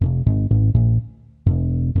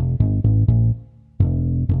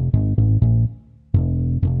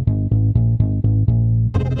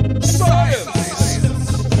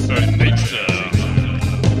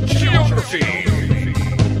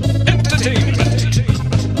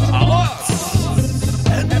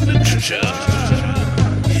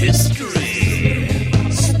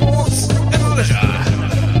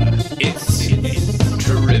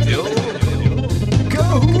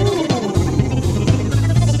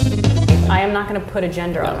I am not going to put a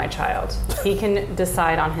gender on my child. He can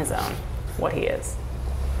decide on his own what he is.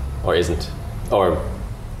 Or isn't. Or,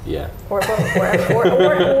 yeah. Or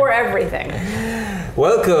everything.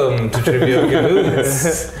 Welcome to Trivia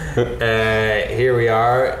Cahoots. Here we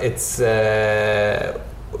are. It's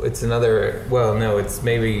another. Well, no, it's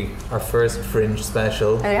maybe our first Fringe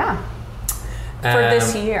special. Oh yeah. For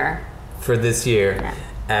this year. For this year,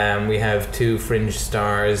 Yeah. We have two Fringe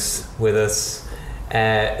stars with us,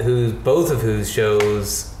 both of whose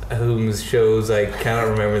shows I cannot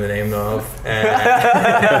remember the name of.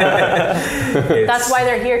 That's why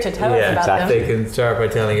they're here to tell us about them. They can start by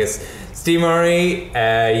telling us. Steve Murray,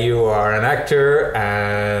 you are an actor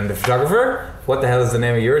and a photographer. What the hell is the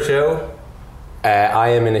name of your show? I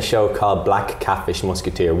am in a show called Black Catfish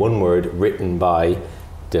Musketeer, one word, written by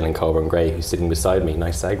Dylan Coburn Gray, who's sitting beside me.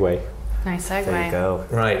 Nice segue. Nice segue. There you go.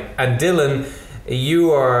 Right. And Dylan,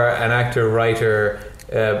 you are an actor, writer,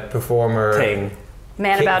 performer.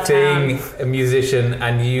 Man about town. A musician,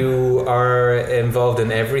 and you are involved in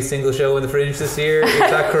every single show in the Fringe this year. Is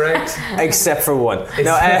that correct? Except for one.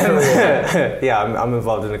 Yeah, I'm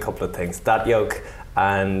involved in a couple of things. That yoke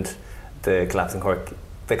and the collapsing hork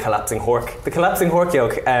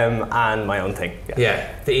yoke, and my own thing. Yeah,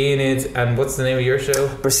 the Aeonid, and what's the name of your show?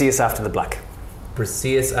 Briseis After the Black.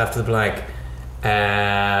 Briseis After the Black.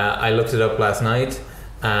 I looked it up last night.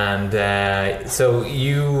 And so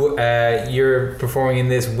you're performing in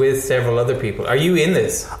this with several other people. Are you in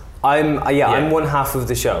this? I'm one half of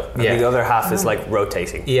the show. And the other half is like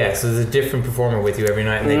rotating. Yeah, so there's a different performer with you every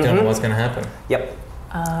night, and they don't know what's going to happen. Yep.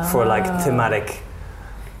 For like thematic,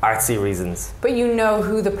 artsy reasons. But you know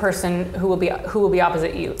who the person who will be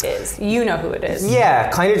opposite you is. You know who it is.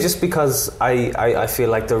 Yeah, kind of just because I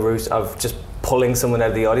feel like the route of just pulling someone out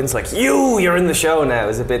of the audience, like you're in the show now,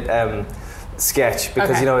 is a bit sketch,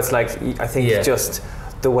 because you know, it's like, I think just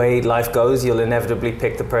the way life goes, you'll inevitably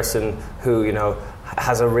pick the person who, you know,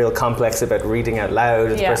 has a real complex about reading out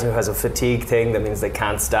loud, the person who has a fatigue thing that means they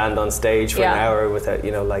can't stand on stage for an hour without,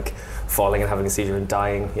 you know, like falling and having a seizure and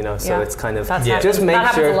dying, you know. So it's kind of just make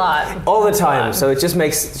that sure happens a lot. all the time. So it just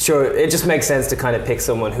makes sense to kind of pick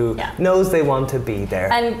someone who knows they want to be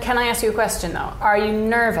there. And can I ask you a question though? Are you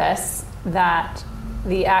nervous that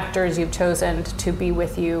the actors you've chosen to be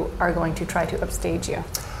with you are going to try to upstage you?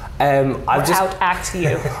 Outact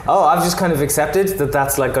you. I've just kind of accepted that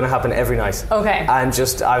that's like going to happen every night. Okay. And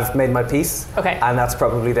just I've made my peace. Okay. And that's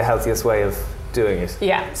probably the healthiest way of doing it.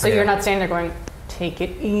 Yeah. So you're not standing there going, take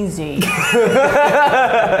it easy. Just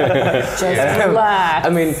relax. I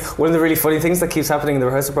mean, one of the really funny things that keeps happening in the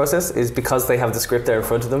rehearsal process is because they have the script there in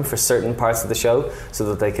front of them for certain parts of the show so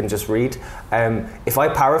that they can just read. If I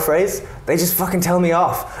paraphrase, they just fucking tell me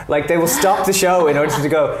off. Like, they will stop the show in order to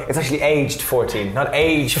go, it's actually aged 14, not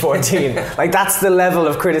age 14. Like, that's the level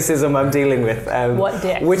of criticism I'm dealing with. What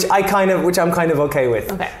dick? Which I'm kind of okay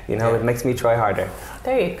with. Okay. You know, it makes me try harder.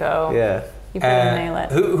 There you go. Yeah. You better nail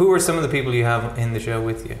it. Who are some of the people you have in the show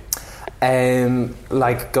with you?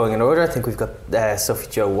 Like, going in order, I think we've got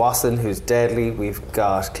Sophie Jo Wasson, who's deadly. We've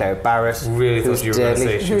got Claire Barrett, really who's thought you were going to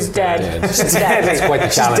deadly. say she Who's was dead? She's dead. That's quite the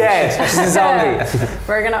challenge. She's dead. She's a zombie.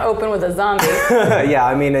 We're going to open with a zombie. Yeah,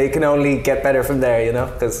 I mean, it can only get better from there, you know,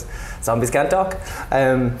 because zombies can't talk.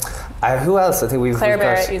 Who else? I think we've Claire got,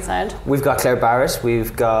 Barrett, you said. We've got Claire Barrett.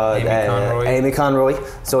 We've got Amy Conroy,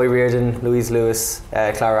 Zoe Reardon, Louise Lewis,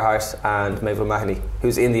 Clara Hart, and Mabel Mahoney,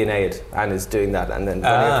 who's in the Aeneid and is doing that and then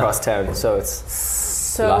running across town. So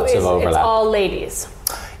it's lots of overlap. It's all ladies.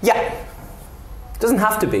 Yeah, doesn't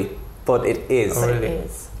have to be, but it is. Oh, really? It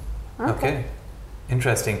is. Okay.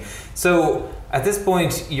 Interesting. So at this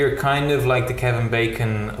point, you're kind of like the Kevin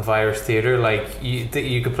Bacon of Irish theatre. Like,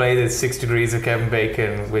 you could play the 6 degrees of Kevin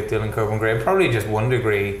Bacon with Dylan Coburn Gray. Probably just 1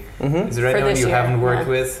 degree. Mm-hmm. Is there anyone you haven't worked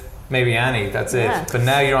with? Maybe Annie, that's it. But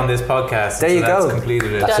now you're on this podcast. There you go. That's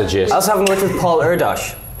completed it. That's legit. I also haven't worked with Paul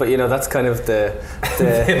Erdosh, but you know, that's kind of the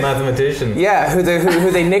the mathematician. Yeah, who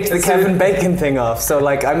they nicked the Kevin Bacon thing off. So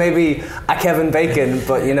like, I may be a Kevin Bacon,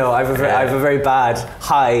 but you know, I have a very bad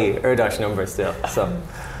high Erdosh number still. So.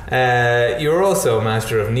 You're also a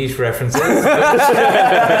master of niche references. I'm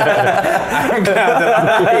glad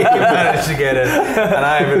that I managed to get it, and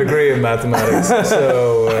I have a degree in mathematics.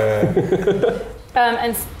 So,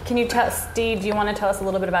 and can you tell Steve? Do you want to tell us a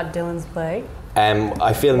little bit about Dylan's play?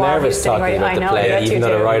 I feel nervous talking about the play, even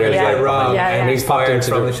though the writer's wrong, and he's popped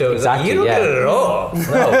into the show. Exactly, you don't get it at all.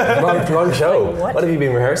 No, wrong show. Like, what have you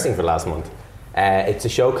been rehearsing for last month? It's a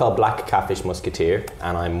show called Black Catfish Musketeer,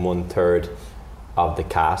 and I'm 1/3 of the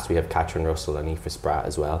cast. We have Catherine Russell and Aoife Spratt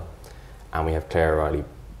as well, and we have Claire Riley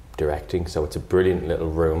directing, so it's a brilliant little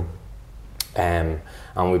room, and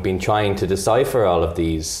we've been trying to decipher all of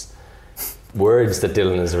these words that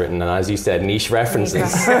Dylan has written, and as you said, niche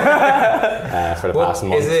references for the past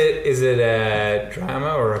month. Is it a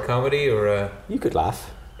drama or a comedy or a? You could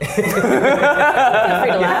laugh. Feel free to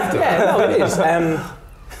laugh. Yeah, no, it is.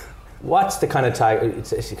 What's the kind of tag? You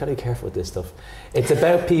got to be careful with this stuff. It's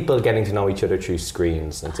about people getting to know each other through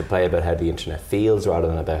screens, and to play about how the internet feels rather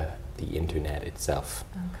than about the internet itself.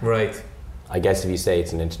 Okay. Right. I guess if you say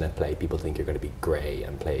it's an internet play, people think you're going to be grey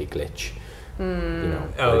and play a glitch. You know,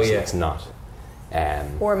 it's not.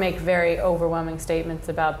 Or make very overwhelming statements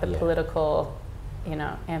about the political, you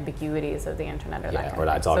know, ambiguities of the internet or that kind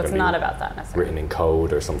of thing. So it's not about that necessarily. Written in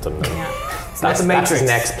code or something. It's not the Matrix. That's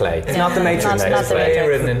next play. It's not the Matrix. Not the Matrix.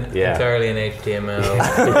 Written entirely in HTML.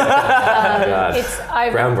 It's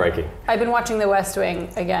groundbreaking. I've been watching The West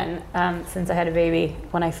Wing again since I had a baby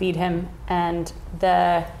when I feed him, and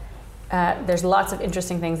there's lots of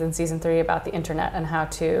interesting things in season 3 about the internet and how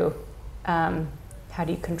do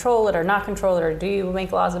you control it or not control it, or do you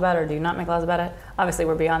make laws about it or do you not make laws about it? Obviously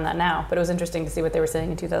we're beyond that now, but it was interesting to see what they were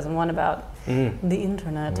saying in 2001 about the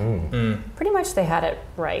internet. Pretty much they had it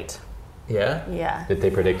right. Yeah? Did they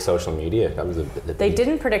predict social media? That was they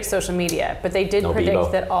didn't predict social media, but they did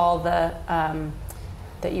predict that all the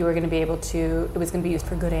that you were going to be able to, it was going to be used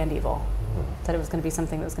for good and evil. That it was going to be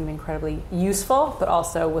something that was going to be incredibly useful, but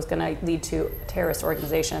also was going to lead to terrorist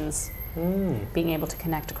organizations being able to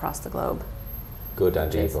connect across the globe. Good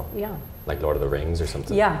and evil. Yeah. Like Lord of the Rings or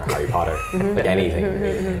something. Yeah. Or Harry Potter. Like anything.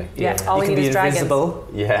 Really. Yeah. All we need is dragons. Invisible.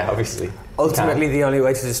 Yeah, obviously. Ultimately, the only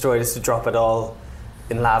way to destroy it is to drop it all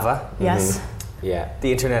in lava. Yes. Yeah.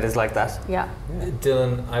 The internet is like that. Yeah.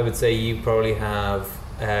 Dylan, I would say you probably have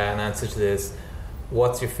an answer to this.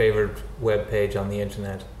 What's your favourite web page on the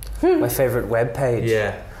internet? My favourite web page?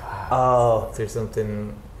 Yeah. Oh. Is there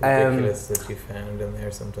something ridiculous that you found in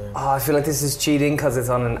there sometimes? Oh, I feel like this is cheating because it's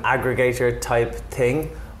on an aggregator type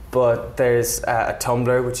thing, but there's a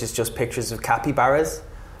Tumblr which is just pictures of capybaras,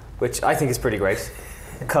 which I think is pretty great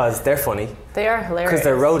because they're funny. They are hilarious. Because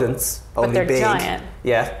they're rodents, but only they're big. giant.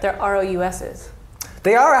 Yeah. They're ROUSs.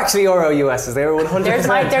 They are actually ROUSs. They are 100%.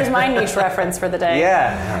 There's my niche reference for the day.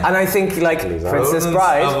 Yeah. And I think, like, Princess Rodents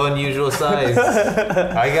Bride. of unusual size.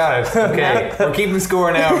 I got it. Okay. We're keeping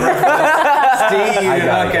score now. Steve, you did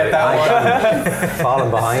not get that one. Falling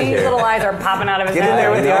behind Steve's here. little eyes are popping out of his Get head. in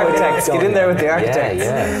there with the architects. Get in there with the architects.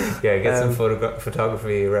 Yeah. Get some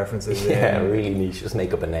photography references. Yeah, really niche. Just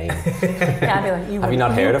make up a name. Yeah, I'd be like, Have you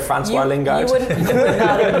not heard of Francois Lingard? You would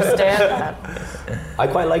not understand that. I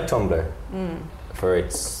quite like Tumblr for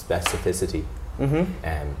its specificity. Do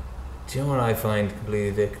you know what I find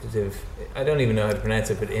completely addictive? I don't even know how to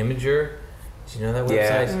pronounce it, but Imager. Do you know that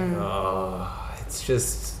website? Yeah. Oh, it's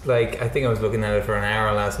just like, I think I was looking at it for an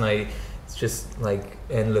hour last night. It's just like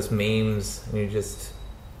endless memes, and you just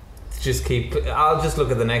keep. I'll just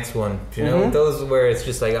look at the next one. Do you know those where it's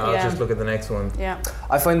just like I'll just look at the next one. Yeah.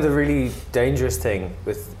 I find the really dangerous thing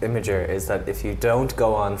with Imager is that if you don't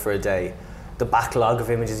go on for a day, the backlog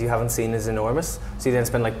of images you haven't seen is enormous. So you then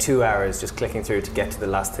spend like 2 hours just clicking through to get to the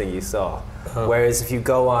last thing you saw. Whereas if you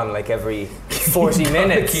go on like every 40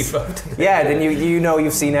 minutes, keep up then you know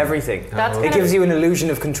you've seen everything. It gives you an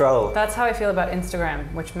illusion of control. That's how I feel about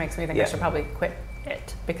Instagram, which makes me think I should probably quit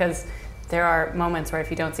it, because there are moments where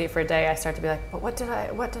if you don't see it for a day, I start to be like, but what did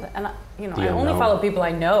I, and I only follow people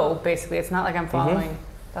I know, basically. It's not like I'm following.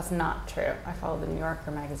 That's not true. I follow the New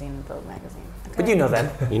Yorker magazine and Vogue magazine. Okay. But you know them.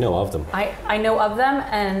 You know of them. I know of them,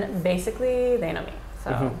 and basically they know me.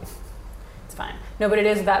 So it's fine. No, but it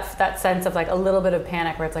is that sense of like a little bit of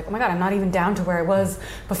panic where it's like, oh my God, I'm not even down to where I was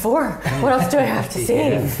before. What else do I have to see?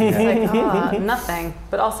 It's like, nothing.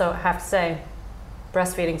 But also, I have to say,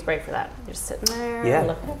 breastfeeding's great for that. You're just sitting there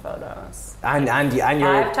looking at photos. And you're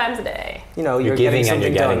 5 times a day. You know, you're giving and you're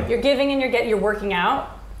getting. You're giving and you're working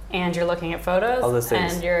out. And you're looking at photos, all those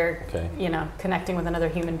things. And you're, connecting with another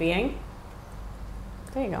human being.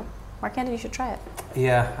 There you go. Mark Andy, you should try it.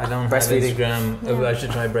 Yeah, I don't have Instagram. Yeah. I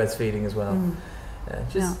should try breastfeeding as well.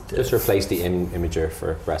 Just replace the Imager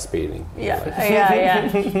for breastfeeding. Yeah.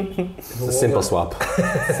 It's a simple swap.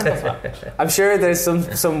 I'm sure there's some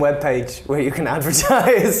webpage where you can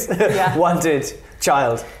advertise wanted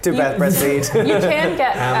child to breastfeed. You can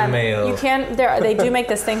get mail. You can. They do make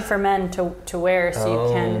this thing for men to wear, so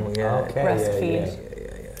you can breastfeed.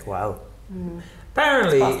 Yeah. Wow.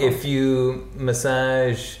 Apparently, if you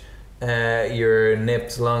massage your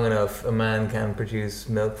nips long enough, a man can produce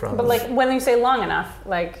milk from them. But like when you say long enough,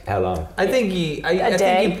 like how long? I think I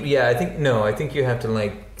think you have to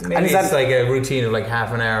like Maybe And is it's that- like a routine of like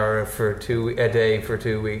half an hour a day for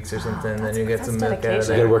 2 weeks or something, and then you get some milk out of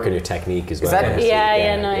dedication. You got to it. work on your technique as well. that- obviously.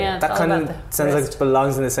 Yeah. That kind of sounds like it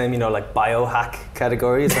belongs in the same, like biohack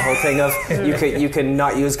category. It's the whole thing of you can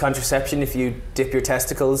not use contraception if you dip your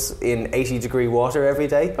testicles in 80-degree water every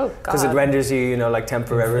day Oh, because it God. renders you, like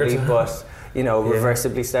temporarily, but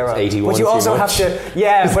reversibly sterile. 81 But you too also much. have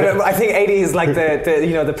to, but I think 80 is like the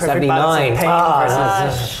the perfect balance 79. of pain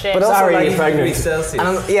versus. Shit. But also, Sorry, like, you're pregnant. Celsius. And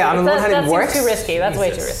on the one hand that it works. seems too risky. That's way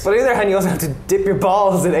too risky. But on the other hand, you also have to dip your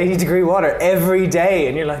balls in 80-degree water every day,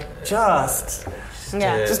 and you're like, just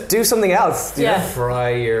do something else. you Yeah. know? Fry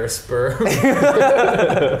your sperm.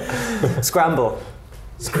 Scramble.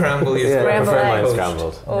 Scramble your Yeah. sperm. Scramble prefer mine eggs.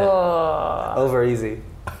 scrambled. Oh. Over easy.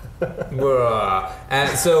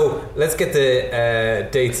 So let's get the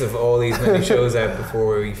dates of all these many shows out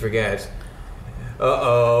before we forget.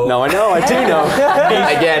 No, I know, I do know.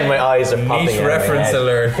 Again, my eyes are popping Niche out of my reference head.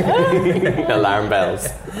 alert. Alarm bells.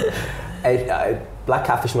 Black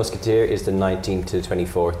Catfish Musketeer is the 19th to the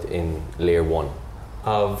 24th in Lear 1.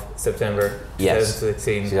 Of September Yes.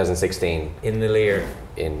 2016 2016 in the Lear.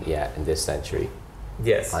 in this century,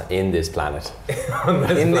 Yes. in this planet.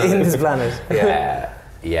 In this planet.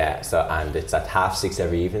 Yeah. So and it's at 6:30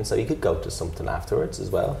 every evening, so you could go to something afterwards as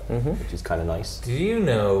well, which is kind of nice. Do you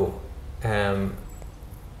know?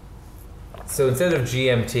 So instead of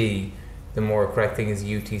GMT, the more correct thing is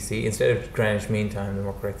UTC. Instead of Greenwich Mean Time, the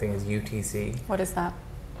more correct thing is UTC. What is that?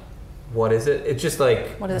 What is it? It's just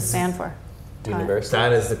like What does it stand for? Time. University.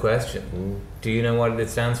 that is the question. Do you know what it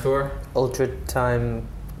stands for? Ultra time.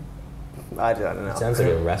 I don't know. It sounds like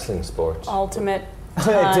a wrestling sport. Ultimate It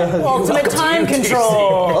does. ultimate time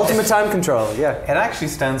control. Ultimate time control. Yeah. It actually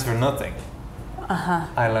stands for nothing.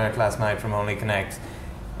 I learned last night from Only Connect.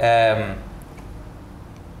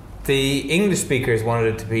 The English speakers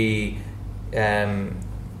wanted it to be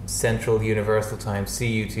Central Universal Time,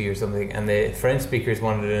 CUT or something, and the French speakers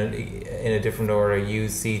wanted it in a different order,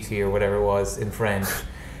 UCT or whatever it was in French.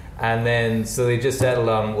 And then, so they just settled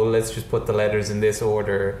on, well, let's just put the letters in this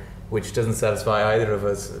order, which doesn't satisfy either of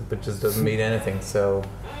us, but just doesn't mean anything. So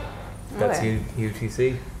that's Okay.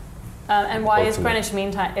 UTC. And why is Ultimate. Greenwich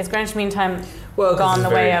Mean Time? Is Greenwich Mean Time Well, 'cause gone it's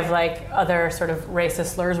the way very- of like other sort of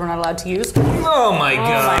racist slurs we're not allowed to use? Oh my Oh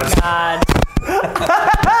god! my god!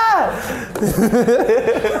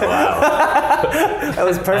 That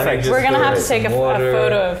was perfect. Just We're gonna have to some take a water.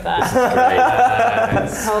 photo of that.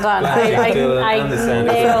 Hold on, Classic Dylan I and the Sand.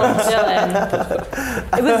 nailed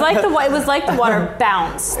Dylan. It was like the water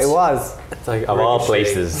bounced. It was. It's like of all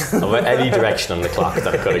places, of any direction on the clock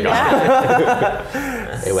that it could have gone.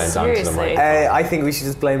 Yeah. It went on to the Seriously. microphone. I think we should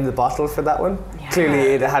just blame the bottle for that one. Yeah. Clearly,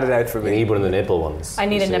 it had it out for We me. need one of the nipple ones. I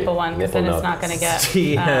need a You see. nipple one because Nipple then it's nut. not going to get.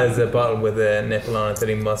 He has a bottle with a nipple on it that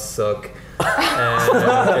he must suck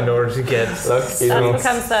in order to get. Look, you know, That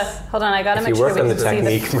becomes the. Hold on, I got to if make you sure work we on the can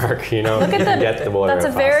see technique, Mark, you know, Look you at can the. get the water That's a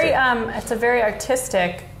out very. faster. It's a very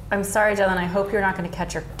artistic. I'm sorry, Dylan. I hope you're not going to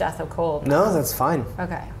catch your death of cold. No, that's fine.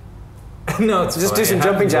 Okay. No, it's Just fine. do some It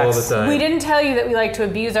jumping happens jacks. all the time. We didn't tell you that we like to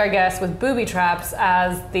abuse our guests with booby traps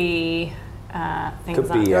as the things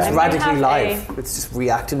Could on. be, It's And we radically have live. It's just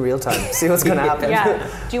react in real time. See what's going to happen. Yeah.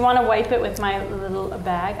 Do you want to wipe it with my little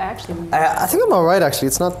bag? I actually. I think I'm all right, actually.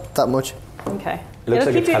 It's not that much. Okay. It looks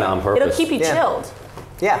like keep it's you- kinda on purpose. It'll keep you Yeah. chilled.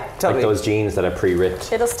 Yeah, Like totally. those jeans that are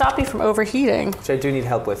pre-ripped. It'll stop you from overheating. Which I do need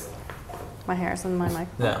help with. My hair's in my mic.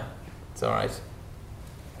 No, it's all right.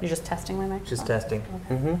 You're just testing my mic. Just testing.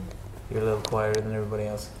 Mm-hmm. You're a little quieter than everybody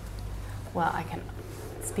else. Well, I can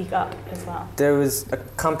speak up as well. There was a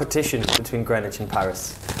competition between Greenwich and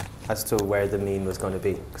Paris as to where the mean was going to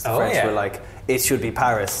be. Because the Oh, French yeah. were like, it should be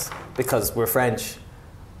Paris because we're French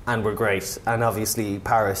and we're great. And obviously,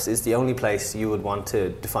 Paris is the only place you would want to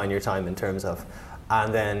define your time in terms of.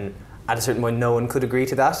 And then at a certain point, no one could agree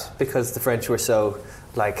to that because the French were so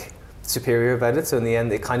like superior about it. So in the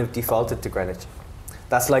end, they kind of defaulted to Greenwich.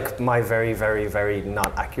 That's like my very, very, very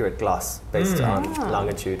not accurate gloss based on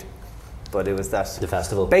longitude. But it was that. The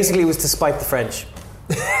festival. Basically, it was to spite the French.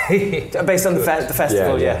 Based on the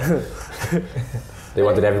festival, yeah. They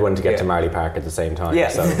wanted everyone to get Yeah. to Marley Park at the same time. Yeah.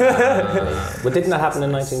 So. But didn't that happen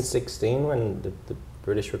in 1916 when the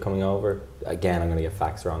British were coming over? Again, I'm going to get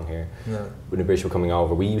facts wrong here. No. When the British were coming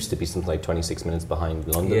over, we used to be something like 26 minutes behind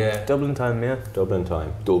London. Yeah. Dublin time, yeah. Dublin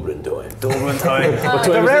time. Dublin time. Dublin time. What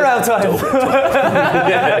The time is it? railroad time.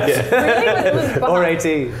 Really? Or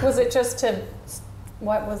 18. Was it just to?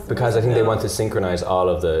 What was? Because I think they want to synchronise all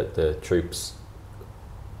of the troops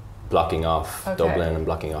blocking off Okay. Dublin and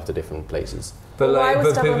blocking off the different places. But Why like, was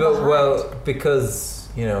but Dublin people, behind? well, because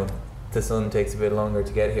you know, the sun takes a bit longer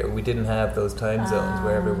to get here. We didn't have those time zones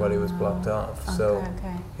where everybody was blocked off. So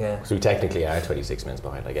yeah. So we technically are 26 minutes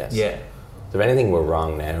behind, I guess. Yeah. So if anything, we're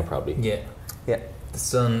wrong now, probably. Yeah. Yeah. The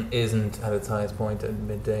sun isn't at its highest point at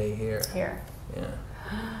midday here. Here. Yeah.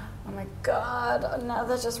 Oh my god! Now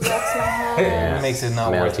that just wrecks my head. It makes it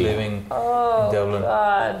not worth living in Dublin. Oh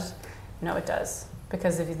god! No, it does.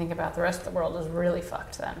 Because if you think about it, the rest of the world is really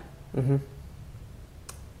fucked then. Mm-hmm.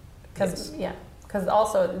 Because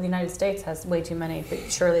also the United States has way too many,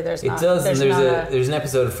 but surely there's not. It does, and there's there's an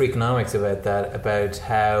episode of Freakonomics about that, about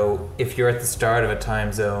how if you're at the start of a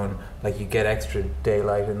time zone, like you get extra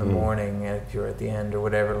daylight in the morning, if you're at the end or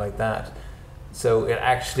whatever like that. So it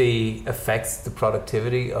actually affects the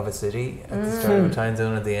productivity of a city at the start of a time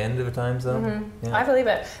zone, at the end of a time zone. Mm-hmm. Yeah. I believe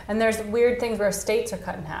it. And there's weird things where states are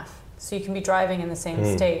cut in half. So you can be driving in the same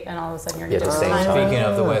state, and all of a sudden you're in a different time zone. Speaking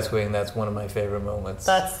of the West Wing, that's one of my favourite moments.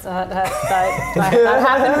 That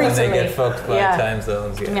happened recently. When they get fucked by time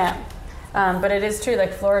zones. Yeah. But it is true,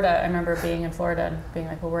 like Florida, I remember being in Florida and being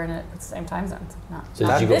like, well, we're in the same time zone. So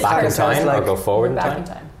did you go back in time or go forward in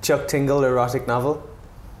time? Chuck Tingle erotic novel.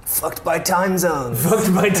 Fucked by time zones.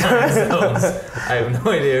 Fucked by time zones. I have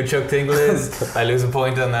no idea who Chuck Tingle is. I lose a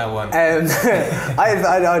point on that one.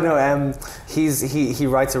 I don't know. He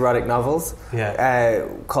writes erotic novels. Yeah.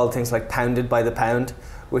 Called things like Pounded by the Pound,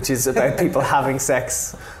 which is about people having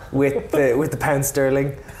sex with the pound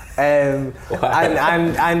sterling. And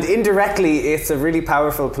indirectly, it's a really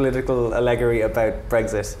powerful political allegory about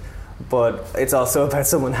Brexit, but it's also about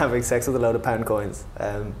someone having sex with a load of pound coins.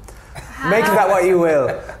 Make of that what you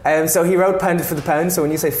will. So he wrote Pounded for the Pound. So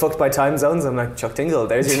when you say fucked by time zones, I'm like, Chuck Tingle.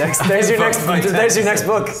 There's your next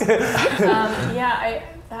book.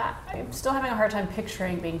 I'm still having a hard time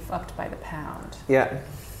picturing being fucked by the pound. Yeah,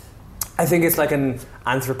 I think it's like an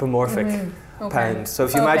anthropomorphic pound. So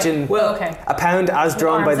if you imagine a pound as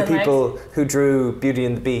drawn by the people who drew Beauty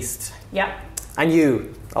and the Beast. Yeah. And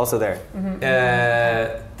you also there.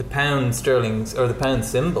 The pound sterling or the pound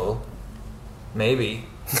symbol, maybe.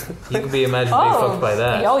 You could be imagined being fucked by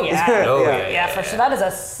that. Oh yeah. Yeah, for sure. That is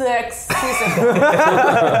a sick symbol.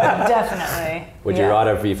 Definitely. Would you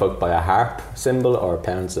rather be fucked by a harp symbol or a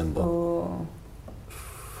pound symbol? Ooh.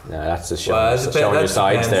 No, that's just showing your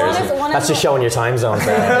sides there. That's just showing your time zones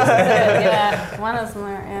there. Yeah, one is more.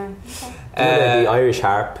 Yeah. The Irish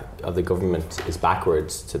harp of the government is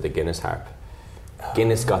backwards to the Guinness harp.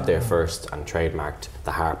 Guinness got there first and trademarked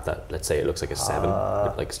the harp that, let's say, it looks like a 7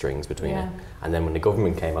 with like strings between it. And then when the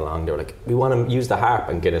government came along, they were like, we want to use the harp.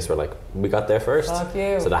 And Guinness were like, we got there first. Fuck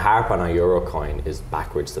you. So the harp on a euro coin is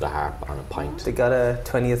backwards to the harp on a pint. They got a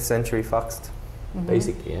 20th century foxed.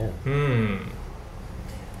 Basically, yeah.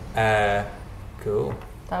 Cool.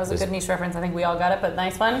 That was a good niche reference. I think we all got it, but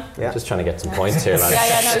nice one. Yeah. Just trying to get some points here. Like.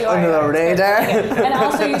 No, you are. Under the radar. And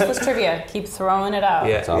also useless trivia. Keep throwing it out.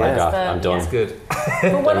 Yeah, that's all I got. I'm done. That's good.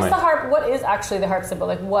 But what is the harp? What is actually the harp symbol?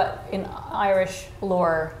 Like, what in Irish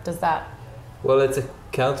lore does that? Well, it's a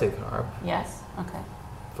Celtic harp. Yes. Okay.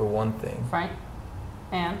 For one thing. Right.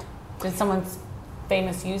 And did someone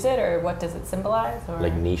famous use it, or what does it symbolize? Or?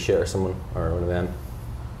 Like Nisha or someone, or one of them.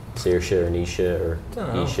 Saoirse or Nisha or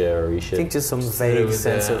Isha or Isha. I think just some vague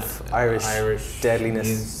sense of Irish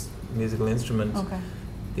deadliness. Musical instrument. Okay.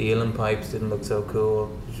 The uilleann pipes didn't look so cool.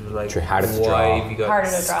 Which was like, harder to why draw. have you got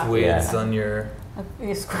squids on your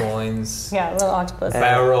coins? Yeah, a little octopus.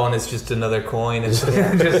 Bowron is just another coin. It's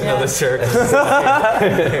just another circle.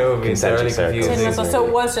 It would be thoroughly confusing. So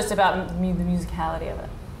it was just about the musicality of it.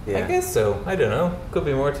 Yeah. I guess so. I don't know. Could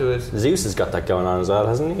be more to it. Zeus has got that going on as well,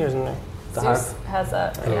 hasn't he? Isn't there? Zeus has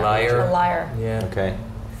a lyre. A lyre. Yeah. Okay.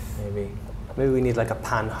 Maybe we need like a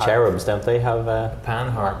pan harp. Cherubs, don't they have a pan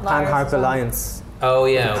harp? Pan Harp Alliance. Oh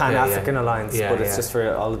yeah. The Pan African Alliance, yeah, but it's just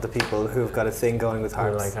for all of the people who've got a thing going with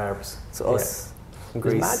harps. Who like harps. So us in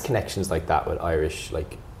Greece. There's mad connections like that with Irish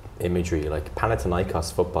like imagery. Like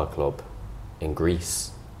Panathinaikos Football Club in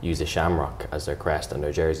Greece use a shamrock as their crest and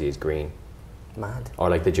their jersey is green. Mad. Or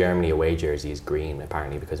like the Germany away jersey is green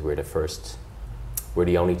apparently because we're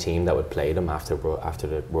the only team that would play them after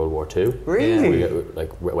the World War II. Really? Yeah.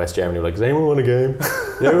 Like West Germany were like, does anyone want a game?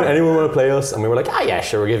 anyone want to play us? And we were like, yeah,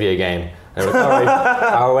 sure, we'll give you a game. And they were like, all right,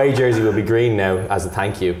 our away jersey will be green now as a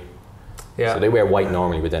thank you. Yeah. So they wear white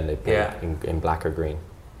normally, but then they play in black or green.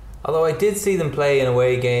 Although I did see them play in an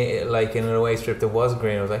away game, like in an away strip that was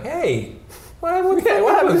green. I was like, hey, what happened?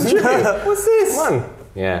 What's this? Come on.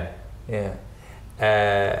 Yeah. Yeah.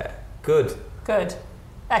 Good.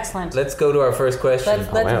 Excellent. Let's go to our first question.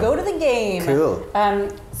 Let's go to the game. Cool.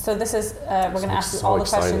 So this is we're going to ask you all the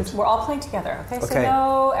questions. We're all playing together. Okay. So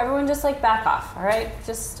no, everyone just like back off. All right.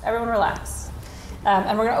 Just everyone relax.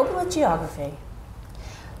 And we're going to open with geography.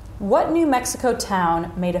 What New Mexico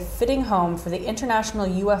town made a fitting home for the International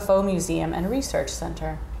UFO Museum and Research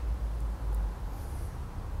Center?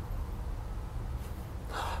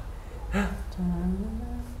 You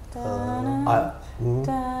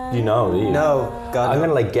know, do you? No, God, I'm no.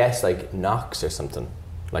 gonna like guess like Knox or something.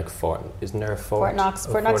 Like Fort, isn't there a Fort? Fort Knox.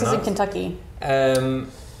 Fort Knox is in Kentucky. So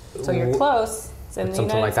you're close. It's in the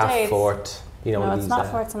Something United like that. States. Fort. You know, No, these, it's not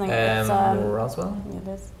Fort something. It's Roswell? yeah, it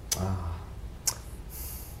is.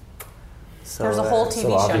 So, There's a whole TV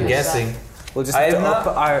show. I'm named guessing. We'll just have to up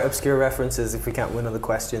our obscure references if we can't win other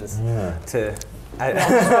questions. Yeah. To Throw it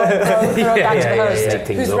back to the host. Make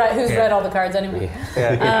things Who's up. read all the cards anyway?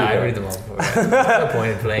 I read them all before. There's no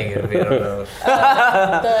point in playing it if you don't know.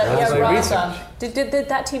 Roswell. Did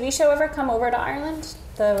that TV show ever come over to Ireland?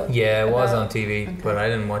 Yeah, it was on TV, but I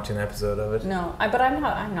didn't watch an episode of it. No, but I'm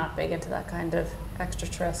not big into that kind of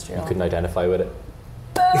extraterrestrial. You couldn't identify with it.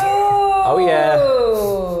 Oh yeah.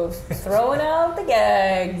 Throwing out the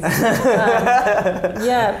gags.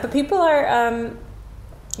 Yeah, but people are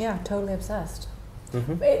totally obsessed.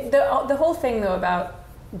 Mm-hmm. The whole thing though about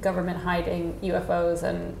government hiding UFOs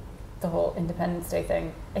and the whole Independence Day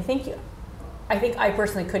thing, I think I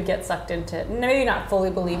personally could get sucked into, maybe not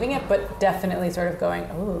fully believing it, but definitely sort of going,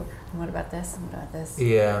 oh, what about this? What about this?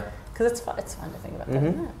 Yeah. Because it's fun to think about that,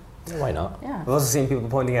 isn't it? Yeah, why not? Yeah. I've also seen people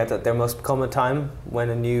pointing out that there must come a time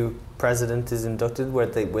when a new president is inducted where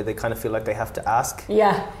they kind of feel like they have to ask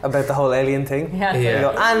about the whole alien thing. Yeah. You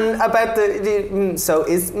go, and about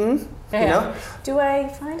you know? Do I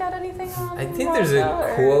find out anything on I think there's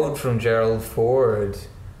a quote from Gerald Ford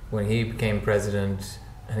when he became president,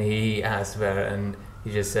 and he asked about it, and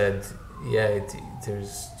he just said,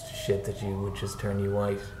 there's shit that would just turn you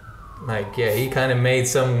white. Like, yeah, he kind of made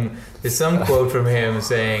there's some quote from him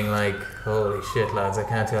saying, like, holy shit, lads, I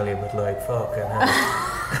can't tell you, but, like, fuck.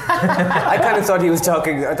 I kind of thought he was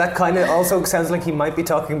talking, that kind of also sounds like he might be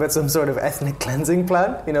talking about some sort of ethnic cleansing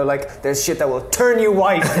plan. You know, like, there's shit that will turn you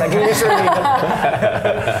white. Like, literally.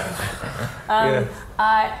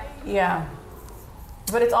 Yeah.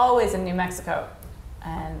 But it's always in New Mexico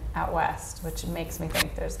and out west, which makes me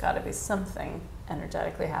think there's got to be something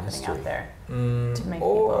energetically happening out there to make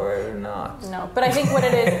or not. No, but I think what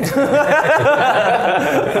it is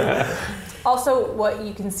also what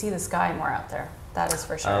you can see the sky more out there. That is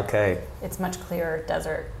for sure. Okay. It's much clearer,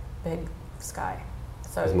 desert, big sky.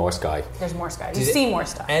 So There's more sky. There's more sky. You see more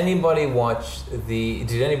stuff. Did anybody watch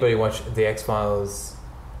the X-Files,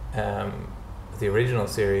 the original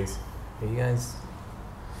series? Are you guys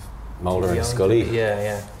Mulder and Scully.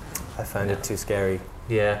 Yeah. I found it too scary.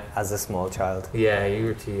 Yeah. As a small child. Yeah, you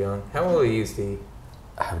were too young. How old are you, Steve?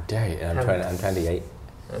 How dare you? I'm 28.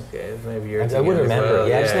 Okay, maybe you're too I would young as remember. well.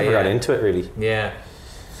 Yeah, I just never got into it really. Yeah.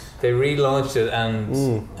 They relaunched it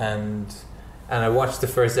and I watched the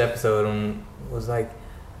first episode and was like,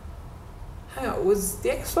 was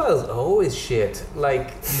the X-Files always shit?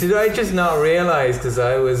 Like, did I just not realise because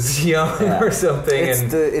I was young or something? It's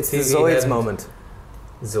the Zoids moment.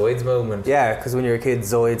 Zoids moment. Yeah, because when you're a kid,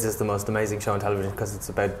 Zoids is the most amazing show on television because it's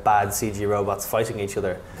about bad CG robots fighting each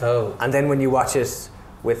other. Oh. And then when you watch it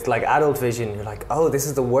with like adult vision, you're like, oh, this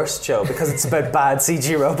is the worst show because it's about bad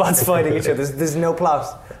CG robots fighting each other. There's no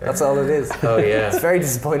plot. That's all it is. Oh yeah. It's very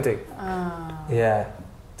disappointing. Yeah.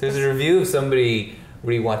 There's a review of somebody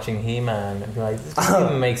rewatching He-Man and be like, this doesn't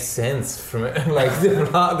even make sense from it. Like the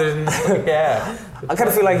plot, there's no, I kind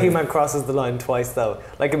of feel like He-Man crosses the line twice though.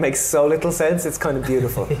 Like it makes so little sense, it's kind of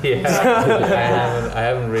beautiful. Yeah. I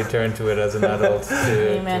haven't returned to it as an adult to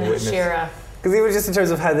He-Man and witness. She-Ra. Because even just in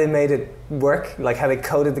terms of how they made it work, like how they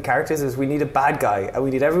coded the characters, is we need a bad guy and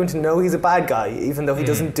we need everyone to know he's a bad guy even though he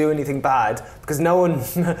doesn't do anything bad, because no one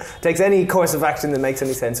takes any course of action that makes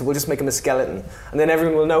any sense, so we'll just make him a skeleton and then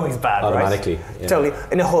everyone will know he's bad. Automatically, right? yeah. Totally.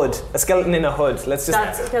 In a hood. A skeleton in a hood. Let's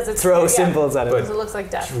just throw symbols at him. Because it looks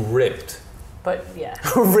like death. Ripped. But yeah.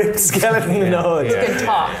 Ripped skeleton in a hood. You can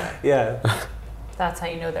talk. Yeah. That's how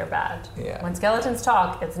you know they're bad. Yeah. When skeletons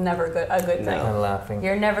talk, it's never a good thing. I'm laughing.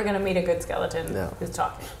 You're never going to meet a good skeleton who's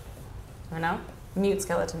talking. You know? Mute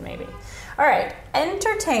skeleton, maybe. All right.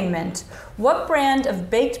 Entertainment. What brand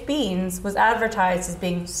of baked beans was advertised as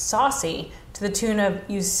being saucy to the tune of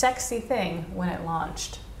 "you sexy thing" when it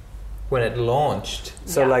launched? When it launched.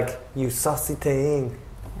 So like, you saucy thing.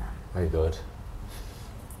 Yeah. Very good.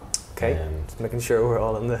 Okay. Just making sure we're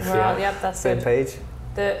all on the That's same good. page.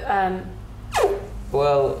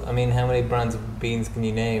 Well, I mean, how many brands of beans can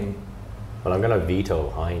you name? Well, I'm going to veto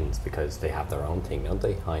Heinz because they have their own thing, don't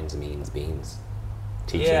they? Heinz means beans.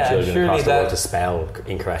 teaching children across the world to spell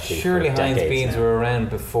incorrectly. Surely for Heinz decades beans now. were around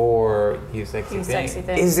before You Sexy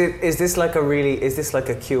Thing. Is this like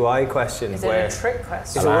a QI question? Is it where a trick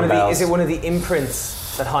question? is it one of the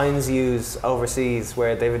imprints that Heinz use overseas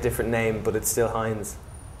where they have a different name but it's still Heinz?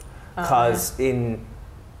 Because in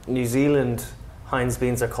New Zealand, Heinz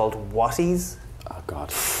beans are called Watties. Oh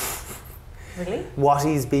God. Really?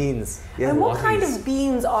 Watties beans. Yeah. And what kind of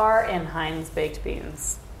beans are in Heinz baked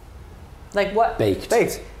beans? Like what? Baked.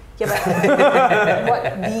 Yeah, but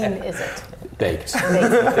what bean is it? Baked.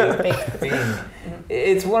 Baked. Bean.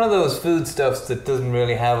 It's one of those foodstuffs that doesn't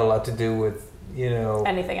really have a lot to do with,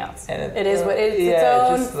 Anything else. And It is what it's its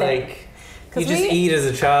own just thing. like you just eat as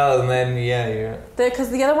a child, and then you're Because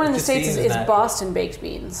the other one in the just States seems is natural. Boston baked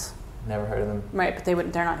beans. never heard of them. Right, but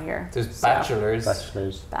they're not here. There's So- bachelors.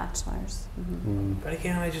 Bachelors. Mm-hmm. But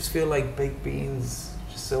again, I just feel like baked beans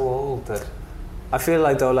are just so old that I feel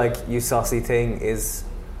like though, like You Saucy Thing is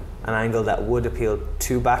an angle that would appeal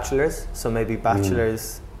to bachelors. So maybe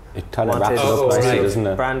bachelors It kind of wanted wraps it up nicely, right. doesn't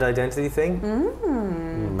it? brand identity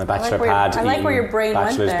thing. My bachelor pad. I like where your brain went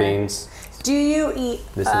bachelor's there. beans. Do you eat?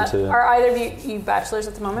 Listen to- Are either of you eat bachelors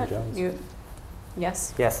at the moment? Jones.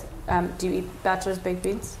 Yes. Yes. Do you eat bachelors baked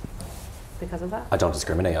beans? Because of that. I don't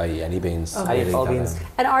discriminate. I eat any beans. Okay. I eat really all don't beans. know.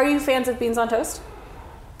 And are you fans of beans on toast?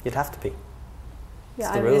 You'd have to be. Yeah.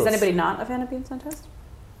 It's the Is rules. anybody not a fan of beans on toast?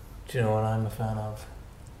 do you know what I'm a fan of?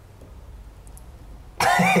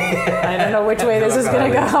 I don't know which way this is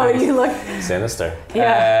going to go. You look. Sinister.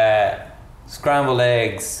 Yeah. Scrambled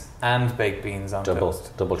eggs and baked beans on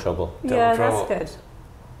toast. Double trouble. Yeah, trouble. that's good.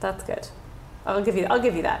 That's good. I'll give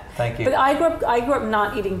you that. Thank you. But I grew up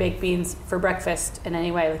not eating baked beans for breakfast in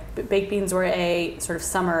any way. Like, baked beans were a sort of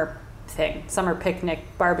summer thing, summer picnic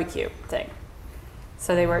barbecue thing.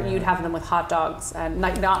 So they were you'd have them with hot dogs and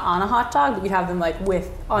like not on a hot dog, but you'd have them like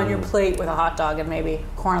on your plate with a hot dog and maybe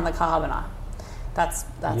corn on the cob and That's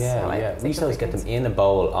how I We used to always get them in a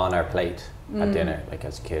bowl on our plate at dinner, like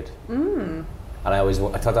as a kid. And I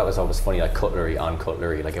thought that was always funny, like cutlery on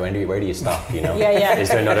cutlery. Like where do you stop? You know? Yeah. Is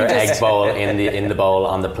there another egg bowl in the bowl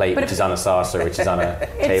on the plate, which is on a saucer, which is on a table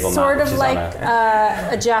It's mat, sort which of is like on a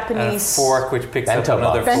a Japanese fork which picks Bento up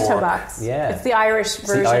another box. bento fork. box. Yeah. It's the Irish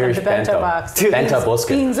version Irish of the bento bento. box. Bento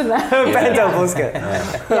biscuit. Beans in that. Bento biscuit.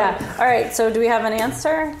 Yeah. All right. So do we have an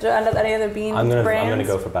answer? Any other bean I'm brands? gonna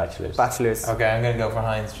go for bachelors. Bachelors. Okay, I'm gonna go for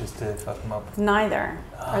Heinz just to fuck them up. Neither.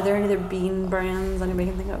 Are there any other bean brands anybody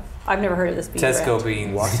can think of? I've never heard of this bean Tesco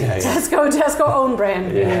brand. beans. Yeah. Tesco own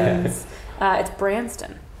brand Yeah. beans. It's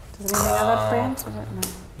Branston. Does anybody know that brand?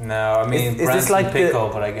 No. No, I mean Is this Branston like the- pickle,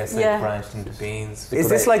 but I guess they Yeah. branched into beans. Is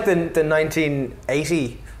this like the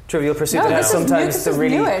 1980 Trivial Pursuit No, that has this is new- sometimes this the is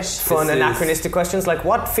really newish. fun This is- anachronistic questions like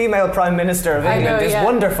what female Prime Minister of I England know, is yeah.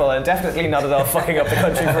 wonderful and definitely not at all fucking up the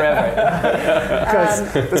country forever?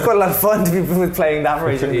 Because there's quite a lot of fun to be with playing that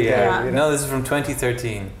version of the game. Yeah. you know? No, this is from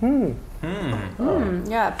 2013.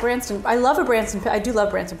 Yeah, Branston. I love a Branston. I do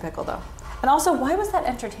love Branston pickle though. And also, why was that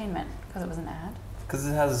entertainment? Because it was an ad. Because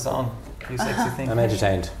it has a song. You sexy thing. I'm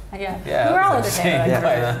entertained. Yeah. Yeah, We're I all was entertained.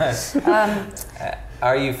 entertained by that.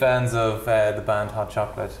 Are you fans of the band Hot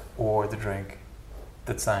Chocolate or the drink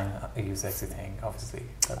that sang You Sexy Thing? Obviously.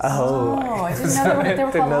 Oh, I didn't know they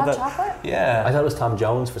were Didn't called know hot that. chocolate. Yeah. I thought it was Tom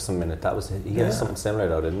Jones for some minute. That was he gave us something similar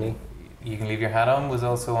though, didn't he? You Can Leave Your Hat On was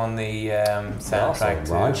also on the soundtrack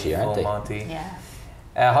to raunchy, aren't Full they? Monty.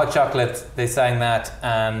 Yeah. Hot Chocolate, they sang that,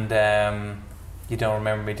 and You Don't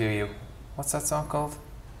Remember Me, Do You? What's that song called?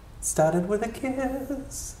 Started with a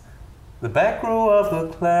kiss, the back row of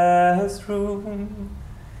the classroom.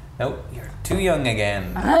 No, you're too young again.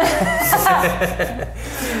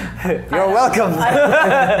 You're welcome.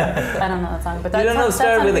 I don't know that song, but that You don't know sounds- that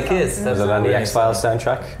Started with a sounds fun. Kiss. Was it on the X-Files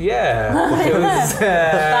soundtrack? Yeah. It was,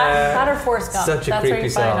 That or Forrest Gump. such a That's where creepy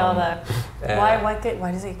you find all song. the.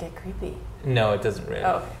 Why does it get creepy? No, it doesn't really.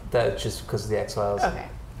 Oh, okay. That's just because of the X-Files. Okay.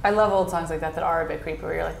 I love old songs like that are a bit creepy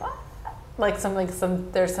where you're like, what?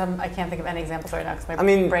 There's some, I can't think of any examples right now because my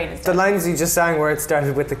brain is the dead. lines you just sang where it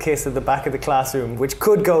started with the kiss at the back of the classroom, which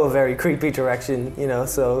could go a very creepy direction, you know,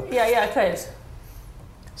 so... Yeah, I could.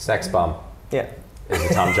 Sex Bomb Yeah. is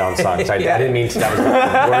the Tom Jones song. Sorry, I didn't mean to. That was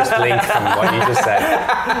the worst link from what you just said.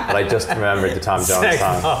 But I just remembered the Tom Jones Sex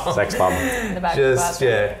song. Bomb. Sex Bomb. In the back Just, of the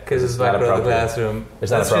yeah, because it's back not row of the appropriate. classroom.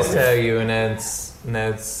 It's not That's just appropriate. how you announce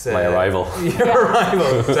My arrival. your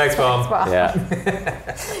arrival. Sex Bomb. bathroom.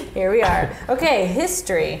 Yeah. Here we are. Okay,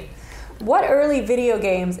 history. What early video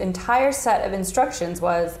game's entire set of instructions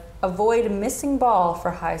was avoid missing ball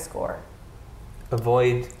for high score?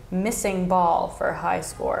 Avoid. Missing ball for high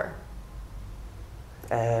score.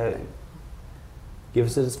 Give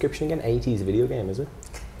us a description again. 80s video game, is it?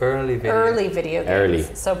 Early video games. Early.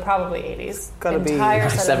 So probably 80s. Gotta be Entire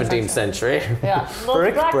set of 17th century. Yeah.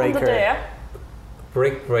 Brick Back in the Breaker. day.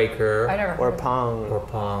 Brick Breaker. I never heard Or of it. Pong. Or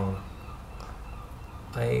Pong.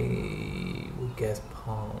 I would guess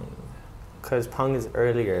Pong. Because Pong is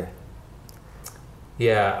earlier.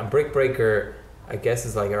 Yeah, and Brick Breaker, I guess,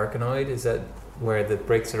 is like Arkanoid. Is that where the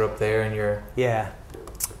bricks are up there and you're... Yeah.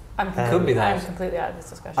 Could be that. I'm completely out of this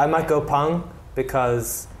discussion. I might go Pong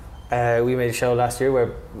because we made a show last year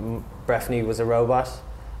where Breffney was a robot,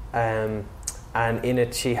 and in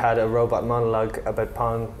it she had a robot monologue about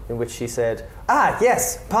Pong in which she said, "Ah,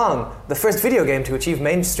 yes, Pong, the first video game to achieve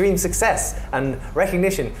mainstream success and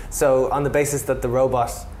recognition." So on the basis that the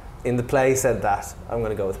robot in the play said that, I'm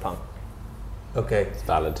going to go with Pong. Okay. It's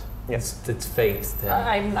valid. Yes, It's fate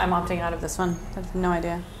then. I'm opting out of this one. I have no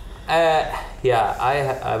idea. Yeah,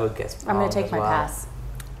 I would guess Pong. I'm going to take as my well. pass.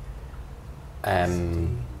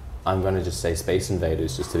 I'm going to just say Space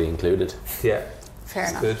Invaders just to be included. Yeah. Fair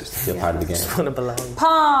enough. Good. Just to feel part of the game. just want to belong.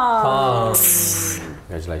 Pong!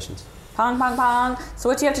 Congratulations. Pong, pong, pong. So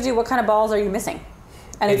what do you have to do? What kind of balls are you missing?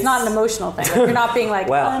 And it's not an emotional thing. Like, you're not being like,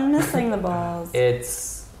 Well. I'm missing the balls.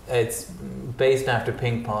 It's based after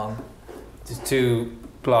ping pong. Just 2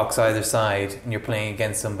 blocks either side, and you're playing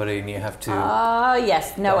against somebody, and you have to.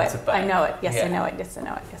 Yes, know Bounce it. it back. I know it. Yes, Yeah. I know it. Yes, I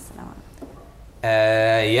know it. Yes, I know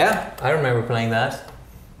it. Yeah, I remember playing that.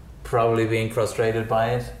 Probably being frustrated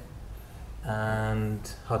by it, and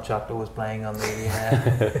Hot Chocolate was playing on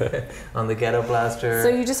the on the Ghetto Blaster. So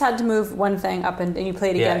you just had to move one thing up and you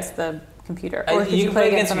played Yeah. against the computer, or could you can play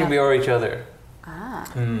against someone you or each other. Ah.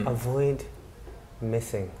 Avoid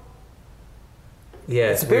missing.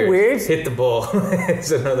 Yeah, It's a bit weird. Hit the ball.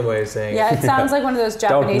 It's another way of saying Yeah, it sounds like one of those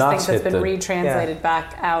Japanese not things that's hit been the- retranslated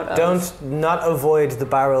back out of. Don't not avoid the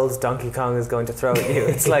barrels Donkey Kong is going to throw at you.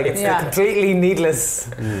 It's like it's Yeah. completely needless.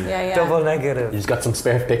 Yeah. Double You negative. just got some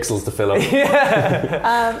spare pixels to fill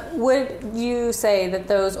up. Would you say that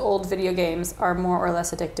those old video games are more or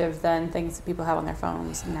less addictive than things that people have on their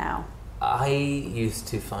phones now? I used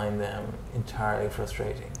to find them entirely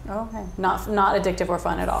frustrating. Okay. Not addictive or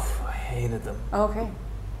fun at all. I hated them. Okay.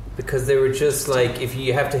 Because they were just like, if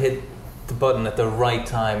you have to hit the button at the right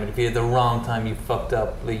time, and if you hit the wrong time, you fucked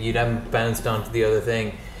up. Like, you'd haven't bounced onto the other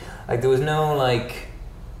thing. Like, there was no, like,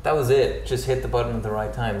 that was it. Just hit the button at the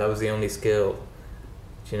right time. That was the only skill,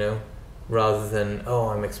 you know? Rather than, oh,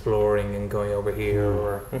 I'm exploring and going over here,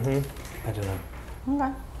 or, I don't know.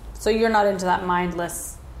 Okay. So you're not into that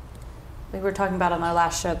mindless, like we were talking about on our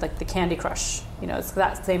last show, like the Candy Crush. You know, it's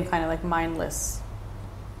that same kind of like mindless.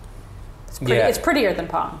 It's prettier than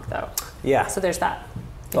Pong, though. Yeah. So there's that.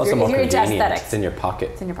 It's also more if you're into convenient. aesthetics, It's in your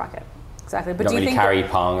pocket. it's in your pocket. Exactly. But You don't do you really think carry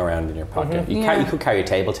Pong around in your pocket. You could carry a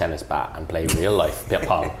table tennis bat and play real life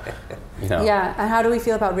Pong. You know, Yeah. And how do we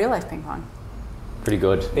feel about real life ping pong? pretty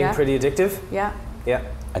good. Being Yeah. pretty addictive. Yeah. Yeah.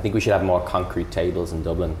 I think we should have more concrete tables in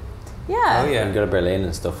Dublin. Yeah. Oh, yeah. You go to Berlin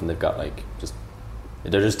and stuff, and they've got like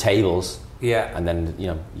they're just tables, Yeah. and then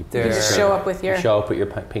you They're- You just show up with your.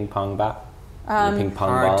 ping pong bat, your ping pong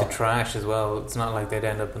Hard ball. to trash as well. It's not like they'd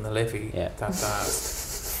end up in the liffey Yeah. that fast.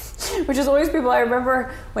 Which is always people. I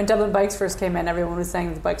remember when Dublin bikes first came in, everyone was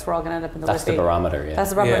saying the bikes were all going to end up in the That's the liffey. barometer. Yeah. That's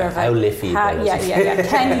the barometer Yeah. of like, How liffey was yeah, it? yeah.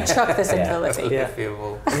 Can you chuck this into the liffey? Yeah.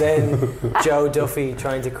 Liffeyable. And then Joe Duffy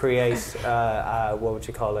trying to create what would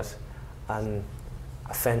you call it?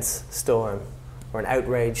 A fence storm or an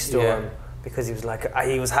outrage storm. Yeah. Because he was like,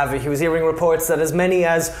 he was hearing reports that as many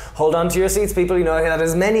as, hold on to your seats, people, you know, that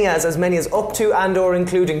as many as up to and or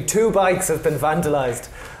including 2 bikes have been vandalised.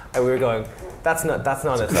 And we were going, that's not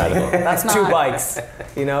a thing. That's 2 bikes.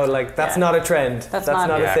 You know, like that's not a trend. That's not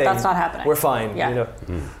a thing. That's not happening. We're fine. Yeah. You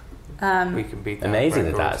know. We can beat that. Amazing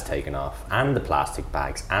that record. has taken off, and the plastic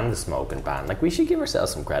bags, and the smoking ban. Like, we should give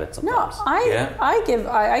ourselves some credit sometimes. No, I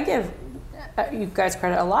give you guys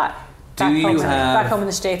credit a lot. Back home in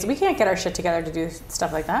the States, we can't get our shit together to do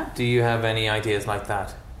stuff like that. Do you have any ideas like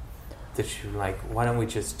that? That you like, why don't we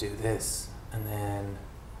just do this and then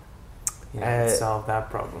solve that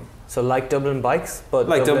problem? So like Dublin bikes, but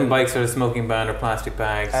Like Dublin bikes or a smoking ban or plastic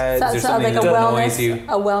bags. Is there So something like that annoys you?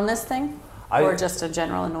 a wellness thing, or just a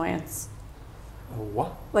general annoyance?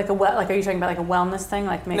 What? Like are you talking about like a wellness thing,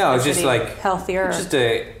 like making No, our it's just city like healthier? It's just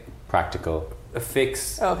a Practical.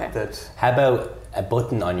 fix. Okay. That How about a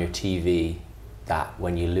button on your TV that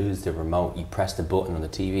when you lose the remote, you press the button on the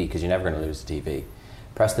TV, because you're never going to lose the TV.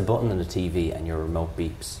 Press the button on the TV and your remote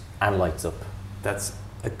beeps and lights up. that's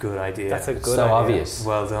a good idea. That's a good So idea. obvious.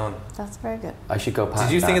 Well done. That's very good. I should go past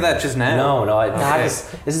Did you think of that just now? No, Okay.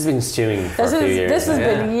 this has been stewing for a few years. This has now.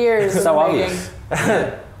 been years. so in the making.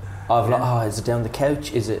 obvious. I've like, is it down the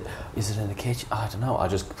couch? Is it in the kitchen? I don't know. I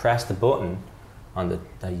just press the button on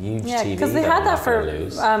the huge Yeah, TV. because they had that for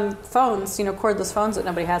lose. phones, cordless phones that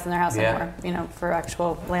nobody has in their house Yeah. anymore. For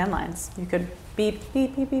actual landlines, you could beep,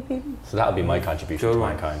 beep, beep, beep, beep. So that would be my contribution Good to one.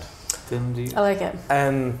 mankind. I like it.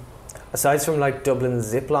 Aside from like Dublin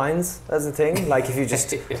zip lines as a thing, like if you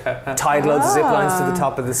just tied loads of zip lines to the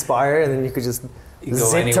top of the spire and then you could just You go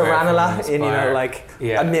zip to anywhere from Ranelagh the in spire. like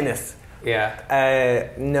Yeah. a minute. Yeah.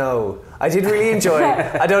 No, I did really enjoy.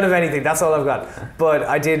 I don't have anything. That's all I've got. But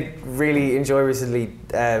I did really enjoy recently,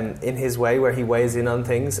 in his way, where he weighs in on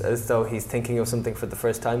things as though he's thinking of something for the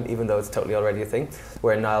first time, even though it's totally already a thing.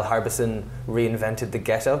 Where Niall Harbison reinvented the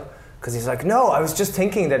ghetto because he's like, no, I was just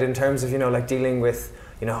thinking that in terms of like dealing with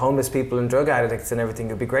homeless people and drug addicts and everything,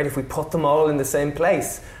 it'd be great if we put them all in the same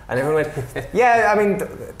place. And everyone went, yeah, I mean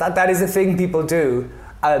that is a thing people do.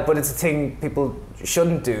 But it's a thing people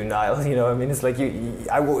shouldn't do, Niall. I mean, it's like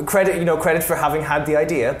I will credit for having had the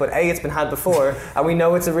idea, but it's been had before, and we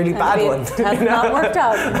know it's a really bad one. It has not worked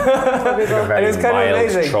out. A very it was kind of mild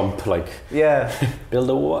amazing. Trump, Yeah, build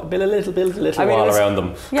a little I mean, wall it was around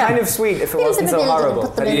them. Yeah. kind of sweet if it Build wasn't them a so building, horrible.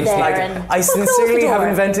 put them That in he was there like, and I close the sincerely have door."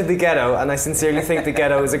 invented the ghetto, and I sincerely think the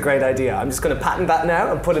ghetto is a great idea. I'm just going to patent that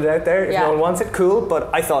now and put it out there. If Yeah. no one wants it, cool.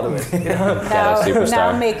 But I thought of it. Now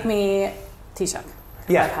superstar. make me Taoiseach.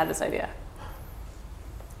 Yeah. I've had this idea.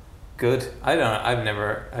 Good. I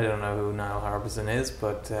don't know who Niall Harbison is,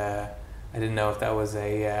 but I didn't know if that was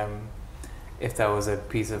a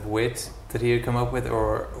piece of wit that he had come up with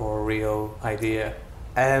or a real idea.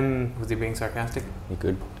 Was he being sarcastic? It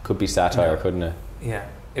could be satire, couldn't it? Yeah.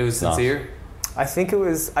 It was Not. sincere. I think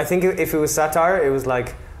if it was satire, it was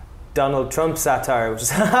like Donald Trump satire, which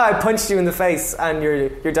is I punched you in the face and you're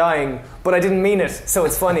dying, but I didn't mean it, so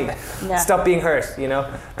it's funny. Yeah. Stop being hurt,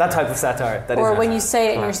 that type of satire. That Or is when you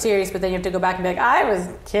say it and you're serious, but then you have to go back and be like, I was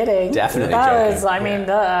kidding. Definitely That joking.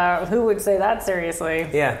 was, who would say that seriously?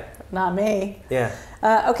 Yeah, Not me. yeah.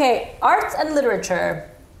 Okay, arts and literature.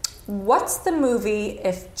 What's the movie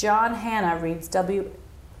if John Hannah reads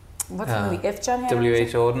What's the movie if John Hannah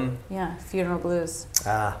reads W.H. Auden. Yeah, Funeral Blues.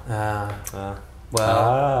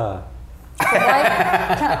 Well,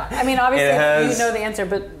 I mean, obviously It has- you know the answer,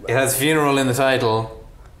 but it has funeral in the title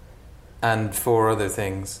and 4 other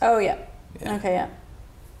things. oh yeah. Yeah. Okay, yeah.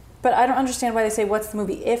 But I don't understand why they say what's the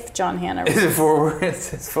movie if John Hannah Is reads. it 4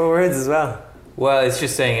 words? It's 4 words as well. Well, it's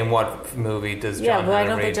just saying in what movie does John Yeah, but I Hannah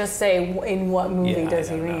don't read? they just say in what movie Yeah, does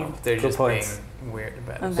I he don't read? know. They're Good just points. being weird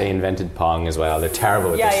about it. Okay. They invented Pong as well. They're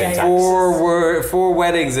terrible with Yeah, their yeah, syntax. yeah. 4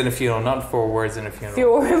 weddings and a funeral, not 4 words and a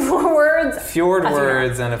funeral. Four words. Fjord As a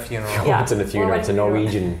words and a funeral. Yeah. It's in the funeral. It's a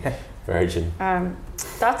Norwegian version.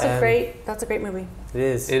 That's a great movie. It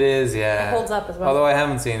is. It is, It yeah. holds up as well. Although I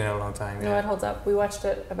haven't seen it in a long time. No, Yeah. it holds up. We watched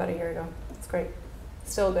it about a year ago. It's great.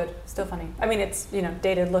 Still good. Still funny. I mean, it's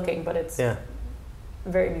dated looking, but it's Yeah.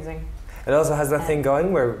 very amusing. It also has that thing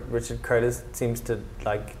going where Richard Curtis seems to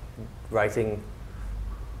like writing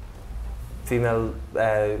female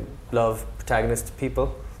love protagonist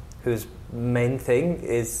people whose main thing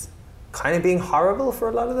is kind of being horrible for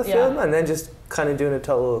a lot of the Yeah. film and then just kind of doing a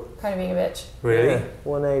total Kind of being a bitch. Really?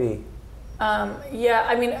 180. Yeah,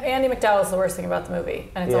 I mean, Andie MacDowell is the worst thing about the movie,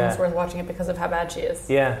 and it's Yeah. almost worth watching it because of how bad she is.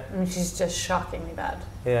 Yeah, I mean, she's just shockingly bad.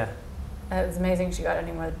 yeah. It was amazing she got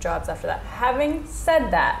any more jobs after that. Having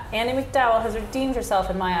said that, Andie MacDowell has redeemed herself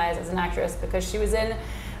in my eyes as an actress because she was in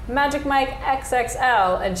Magic Mike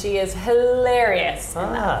XXL and she is hilarious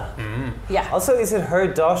in that. Yeah. Also, is it her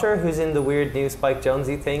daughter who's in the weird new Spike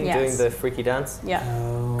Jonze thing Yes. doing the freaky dance? Yeah.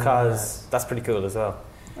 Because that's pretty cool as well.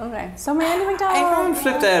 Okay. So Andie I MacDowell. found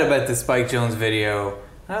flipped out about the Spike Jonze video.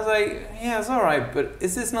 And I was like, yeah, it's alright, but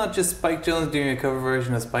is this not just Spike Jonze doing a cover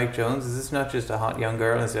version of Spike Jonze? Is this not just a hot young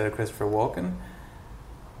girl instead of Christopher Walken?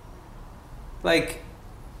 Like,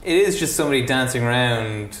 it is just somebody dancing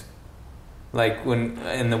around, like when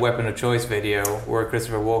in the Weapon of Choice video where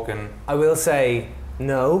Christopher Walken. I will say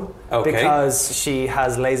no, Okay. because she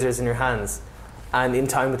has lasers in her hands, and in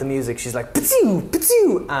time with the music, she's like "P'tsew,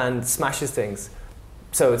 p'tsew," and smashes things.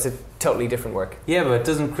 So it's a totally different work. Yeah, but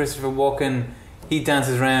doesn't Christopher Walken, he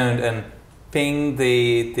dances around and ping,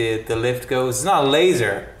 the lift goes. It's not a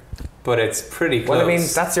laser, but it's pretty close. Well, I mean,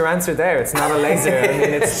 that's your answer there. It's not a laser. I mean,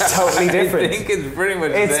 it's totally different. I think it's pretty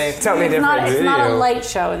much the It's same. totally It's different. not a Video. light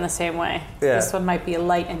show in the same way. Yeah. This one might be a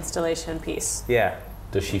light installation piece. Yeah,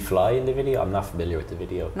 Does she fly in the video? I'm not familiar with the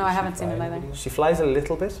video. No, Does I she haven't seen fly it in the either. video? she flies a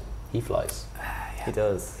little bit. He flies. He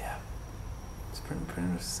does. Yeah, it's pretty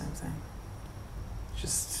much the same thing.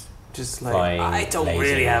 Just like Flying I don't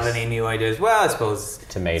really lasers. have any new ideas. Well, I suppose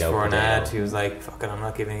Tomato, it's for an potato. ad. He was like, "Fuck it, I'm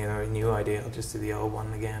not giving you a new idea. I'll just do the old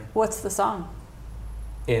one again." What's the song?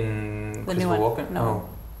 In The new Christopher one? Walken? No.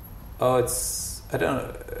 Oh, it's I don't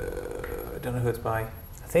know. don't know who it's by.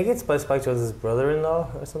 I think it's by Spike Jonze's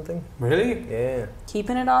brother-in-law or something. Really? Yeah.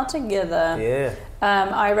 Keeping it all together. Yeah.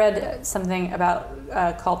 I read something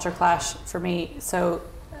about culture clash for me. So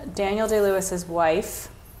Daniel Day-Lewis's wife,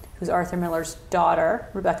 who's Arthur Miller's daughter,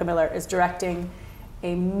 Rebecca Miller, is directing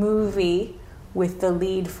a movie with the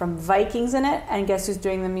lead from Vikings in it, and guess who's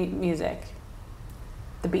doing the music?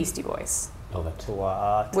 The Beastie Boys. Love it.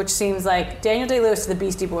 What? Which seems like Daniel Day-Lewis to the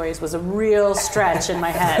Beastie Boys was a real stretch in my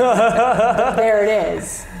head. But there it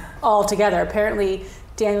is, all together. Apparently,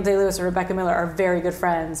 Daniel Day-Lewis and Rebecca Miller are very good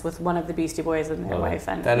friends with one of the Beastie Boys and their wife.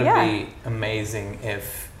 And that'd be amazing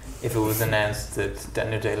if it was announced that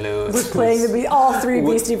Daniel Day-Lewis was playing all three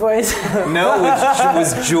Beastie Boys. No, which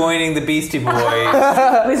was joining the Beastie Boys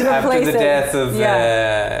after the death of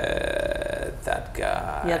that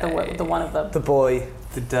guy. Yeah, the one of them. The boy.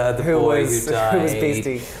 The boy who died. Who was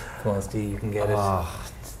Beastie? Come on, Steve, you can get it.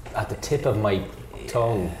 At the tip of my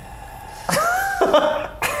tongue.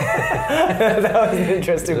 That was an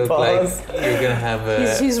interesting pause. Like you're gonna have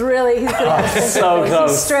a. He's gonna have so close.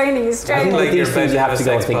 He's straining. With these things, you have to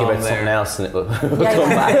go and think about something else, and it will come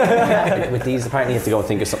back. With these, apparently, you have to go and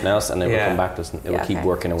think of something else, and it will come back to us, and it will keep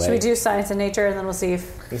working away. Should we do science and nature, and then we'll see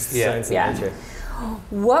if Science and nature.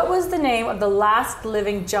 What was the name of the last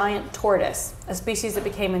living giant tortoise, a species that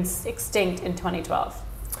became extinct in 2012?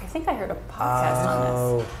 I think I heard a podcast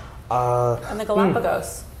on this. On the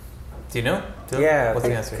Galapagos. Do you know? Yeah, what's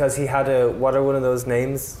the answer? Because he had what are one of those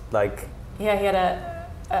names like? Yeah, he had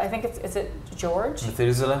I think is it George?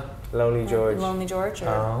 Methuselah? Lonely George. Lonely George,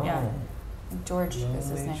 yeah. George is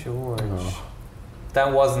his name. George. Oh.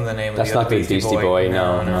 That wasn't the name That's of the not the Beastie Boy.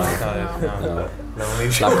 No. It's not it. No. Lonely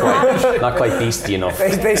George. Not quite beastie enough.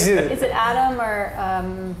 Is it Adam or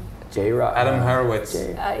J-Rock? Adam Hurwitz.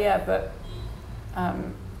 Yeah, but I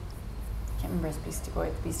can't remember his Beastie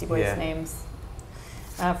Boys names.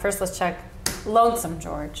 First, let's check. Lonesome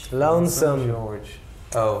George. Lonesome George.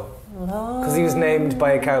 Oh. Because he was named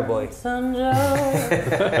by a cowboy.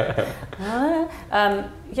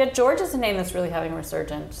 George is a name that's really having a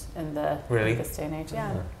resurgence in this day and age.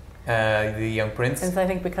 Yeah. The Young Prince. Since I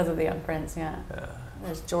think because of the Young Prince,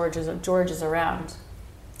 there's George is around.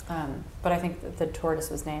 But I think that the tortoise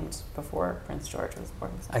was named before Prince George was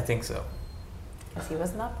born. So. I think so. Because he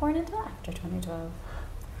was not born until after 2012.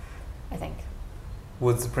 I think.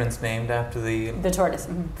 Was the prince named after the tortoise?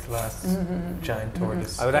 The last giant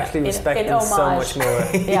tortoise. I would actually respect him so much more.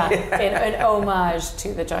 In homage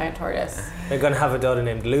to the giant tortoise. They're going to have a daughter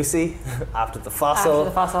named Lucy after the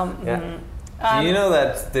fossil. Yeah. Do you know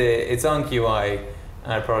that it's on QI,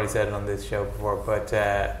 and I probably said it on this show before, but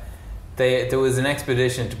there was an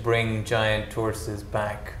expedition to bring giant tortoises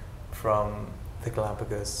back from the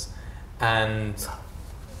Galapagos, and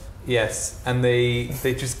yes, and they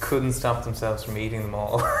just couldn't stop themselves from eating them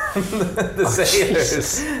all. The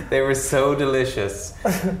sailors, they were so delicious.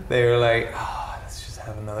 They were like, let's just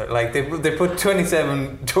have another. Like they put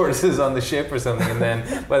 27 tortoises on the ship or something, and then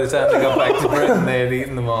by the time they got back to Britain, they had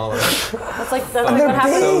eaten them all. That's like what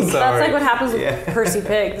happens. That's like what happens with Percy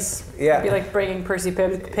Pigs. Yeah, it'd be like bringing Percy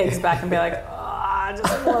Pigs back and be like,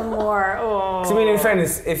 just one more. I mean, in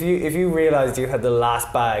fairness, if you realised you had the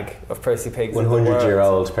last bag of Percy Pigs,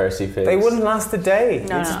 100-year-old Percy Pigs, they wouldn't last a day.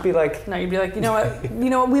 No, you'd just be like, you'd be like, you know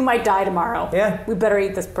what, we might die tomorrow. Yeah, we better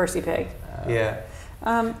eat this Percy Pig.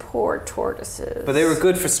 Poor tortoises. But they were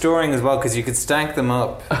good for storing as well because you could stack them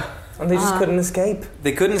up. And they just couldn't escape.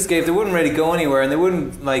 They couldn't escape. They wouldn't really go anywhere, and they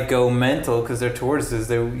wouldn't go mental because they're tortoises.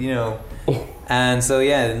 And so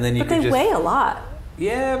and then you. But could they just weigh a lot.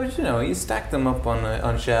 Yeah, but you stack them up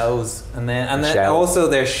on shelves, and then also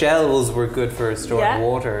their shells were good for storing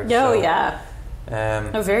water. Very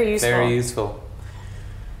useful. Very useful.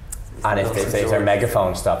 And if their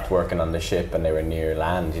megaphone stopped working on the ship and they were near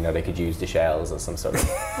land, they could use the shells as some sort of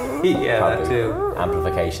that too.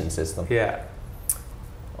 Amplification system. Yeah.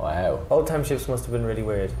 Wow. Old time ships must have been really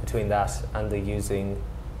weird between that and the using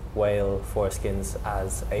whale foreskins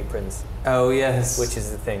as aprons. Oh yes, which is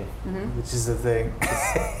the thing. Mm-hmm. Which is the thing.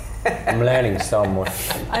 I'm learning so much.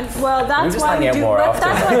 That's why we do. That's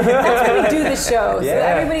why we do the show, so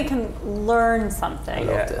that everybody can learn something.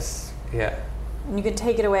 I love this. Yeah. And you can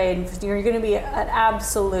take it away, and you're going to be an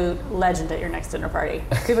absolute legend at your next dinner party.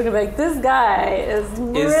 People are going to be like, "This guy is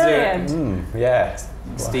brilliant."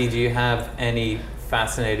 Steve, do you have any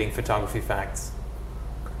fascinating photography facts?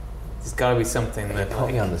 There's got to be something that put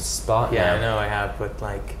me on the spot. Yeah, now. I know I have, but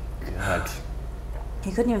God.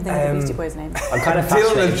 He couldn't even think of the Beastie Boys' name. I'm kind of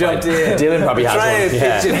fascinated. Dylan jumped in. Dylan probably has one. Try to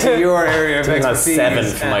pitch it to your area of Dylan expertise.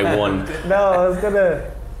 has 7 for my 1. No, I was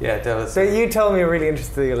gonna. Yeah, tell us. So you told me a really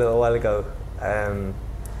interesting thing a little while ago.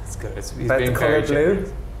 It's good. He's about being the colour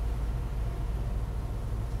blue.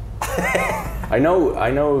 I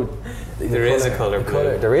know. There is a colour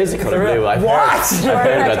blue. There is a colour blue. I've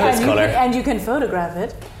heard about this colour. And you can photograph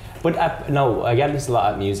it. But no, I get this a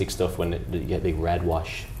lot at music stuff when you get big red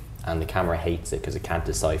wash, and the camera hates it because it can't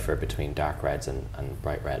decipher between dark reds and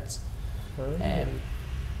bright reds.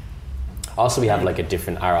 Also, we have like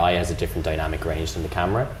our eye has a different dynamic range than the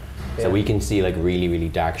camera, so we can see like really, really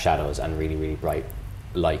dark shadows and really, really bright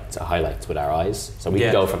lights, highlights with our eyes. So we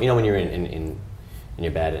can go from, when you're in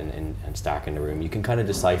your bed and it's dark in the room, you can kind of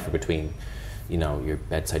decipher between, your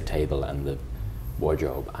bedside table and the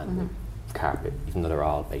wardrobe and the carpet, even though they're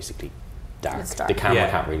all basically dark. The camera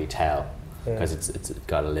can't really tell because it's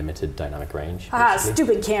got a limited dynamic range.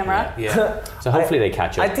 Stupid camera. Yeah. So hopefully they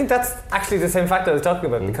catch up. I think that's actually the same fact I was talking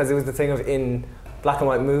about because it was the thing of in black and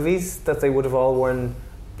white movies that they would have all worn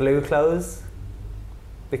blue clothes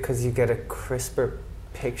because you get a crisper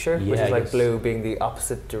picture, which is like blue being the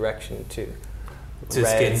opposite direction to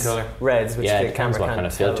skin colour. Reds, which the camera what can't kind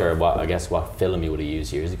of filter, what film you would have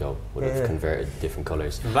used years ago would have converted different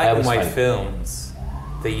colours. Black and white films,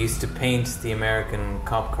 they used to paint the American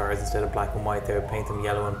cop cars instead of black and white. They would paint them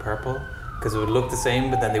yellow and purple because it would look the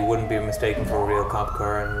same, but then they wouldn't be mistaken for a real cop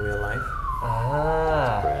car in real life.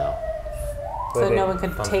 So no one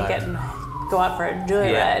could take it and go out for a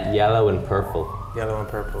joyride. Yellow and purple.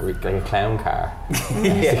 Like a clown car.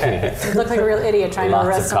 You look like a real idiot trying to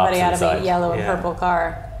arrest somebody out of a yellow and purple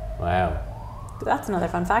car. Wow. That's another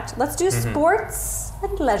fun fact. Let's do sports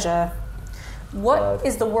and leisure. What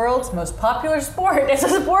is the world's most popular sport? It's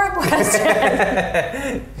a sport question.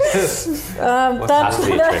 That's a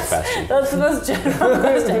trick question. That's the most general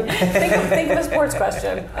question. Think of a sports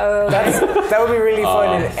question. That would be really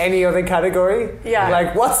fun in any other category. Yeah.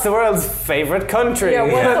 Like, what's the world's favorite country? Yeah,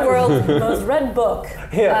 what's the world's most read book?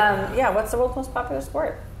 Yeah. What's the world's most popular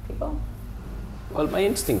sport, people? Well, my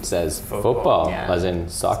instinct says football, as in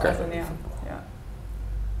soccer.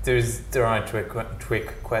 There aren't twig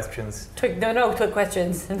questions. No twig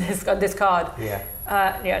questions in this card. Yeah.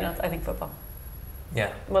 I think football.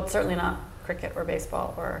 Yeah. Well, certainly not cricket or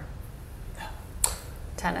baseball or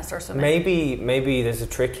tennis or swimming. Maybe there's a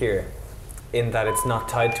trick here, in that it's not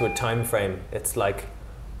tied to a time frame. It's like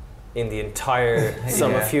in the entire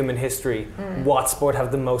sum of human history, what sport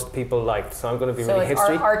have the most people liked? So I'm going to be really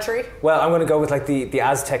history. Archery. Well, I'm going to go with like the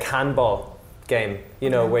Aztec handball game,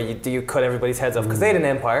 where you cut everybody's heads off because they had an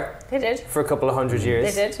empire. They did for a couple of hundred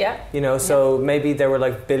years. They did, yeah. So maybe there were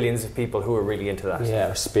like billions of people who were really into that.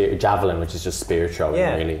 Yeah, javelin, which is just spear throwing,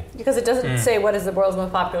 really. Because it doesn't say what is the world's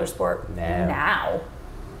most popular sport now.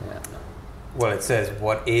 Yeah. Well, it says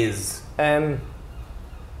what is. That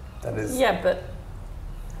is. Yeah, but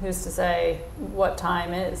who's to say what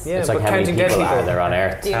time is? Yeah, it's like how many people are there on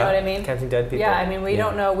Earth? Do you know what I mean? Counting dead people. Yeah, I mean we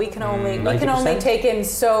don't know. We can only take in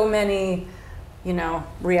so many.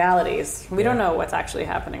 Realities. We don't know what's actually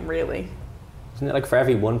happening, really. Isn't it like for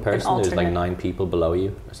every one person, there's like 9 people below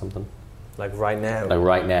you or something? Like right now.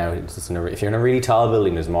 It's just if you're in a really tall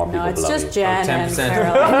building, there's more people below you. No, it's just Jen and 10%.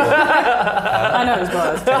 Caroline. I know as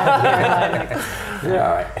well as Jen and Caroline. Yeah,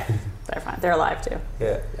 all right. They're fine. They're alive too.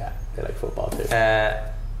 Yeah, they like football too.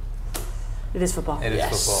 It is football. It is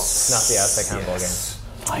football. Not the Aztec handball game.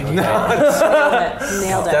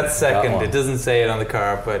 Nailed it. That's second. It doesn't say it on the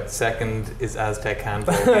car, but second is Aztec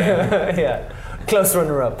handball game. Yeah, close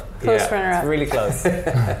runner-up. Runner-up. It's really close.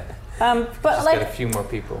 But just get a few more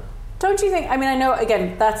people. Don't you think? I mean, I know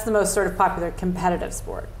again that's the most sort of popular competitive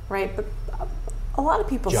sport, right? But a lot of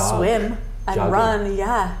people swim and run.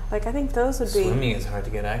 Yeah, like I think those would be. Swimming is hard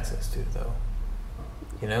to get access to, though.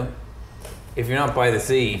 If you're not by the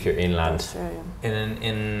sea, if you're inland,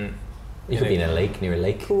 you could be in a lake, near a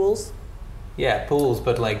lake. Pools. Yeah, pools,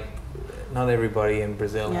 but like not everybody in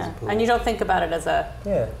Brazil has a pool. And you don't think about it as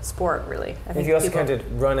a sport, really. I think if you also counted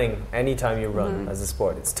running, anytime you run as a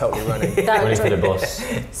sport, it's totally running. Running for the bus.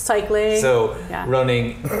 Cycling. So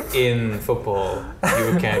running in football, you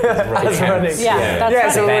would count as running.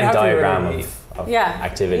 That's a Venn diagram of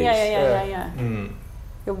activities. Yeah.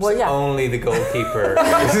 Well, only the goalkeeper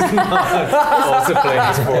is not also playing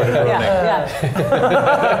a sport of running.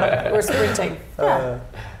 Yeah. Or sprinting.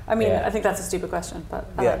 I mean, I think that's a stupid question, but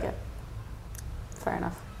I like it. Fair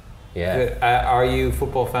enough. Yeah. Are you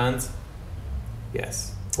football fans?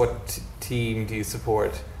 Yes. What team do you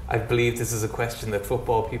support? I believe this is a question that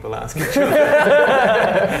football people ask each other.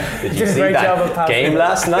 Did you see that game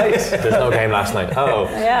last night? There's no game last night. Oh.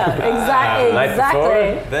 Yeah,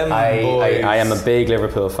 exactly. I am a big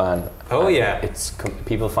Liverpool fan. Oh, yeah. It's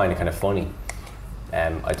people find it kind of funny.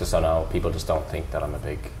 I just don't know. People just don't think that I'm a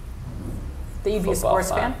big that you'd be a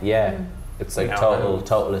sports fan? Yeah. It's like total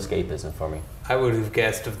escapism for me. I would have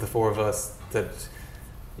guessed of the four of us that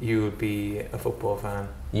you would be a football fan.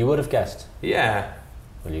 You would have guessed. Yeah.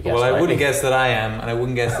 Well, you guessed Well, I rightly. wouldn't guess that I am, and I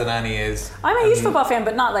wouldn't guess that Annie is. I'm a huge football fan,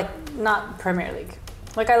 but not Premier League.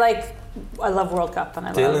 I love World Cup, and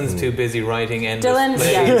I love Dylan's too busy writing endless Dylan's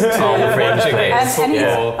plays yeah. on French and against he's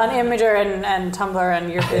football. on Imager and Tumblr,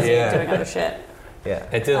 and you're busy doing other shit. Yeah.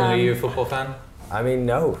 Hey, Dylan, are you a football fan? I mean,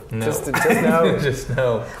 no. No. Just no. Just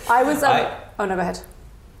no. I was. Oh no, go ahead.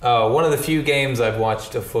 One of the few games I've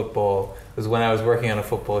watched of football was when I was working on a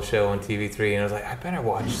football show on TV3, and I was like, I better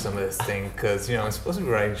watch some of this thing because I'm supposed to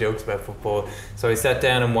be writing jokes about football. So I sat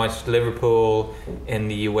down and watched Liverpool in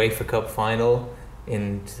the UEFA Cup final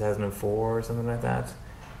in 2004 or something like that,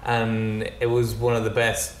 and it was one of the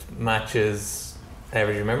best matches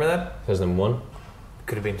ever. Do you remember that? 2001.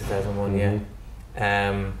 Could have been 2001, yeah.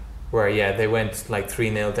 Where they went like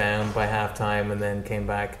 3-0 down by half time and then came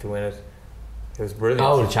back to win it. It was brilliant.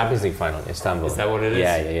 Oh, the Champions League final in Istanbul. Is that what it is?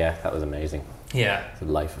 Yeah. That was amazing. Yeah. It's a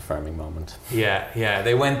life-affirming moment. Yeah.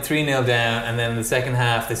 They went 3-0 down, and then in the second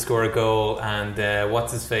half they score a goal, and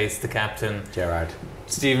what's his face, the captain,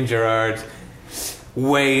 Steven Gerrard,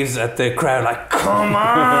 waves at the crowd like, come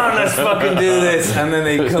on, let's fucking do this. And then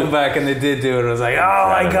they come back and they did do it. I was like, oh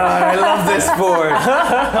my god, I love this sport.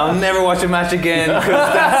 I'll never watch a match again because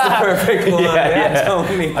that's the perfect one. I don't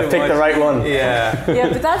need to I picked the right one. Yeah,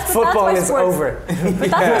 but that's Football that's why is sports, over. But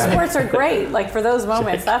that's why sports are great. Like for those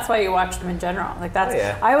moments, that's why you watch them in general. Like that's.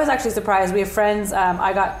 I was actually surprised. We have friends.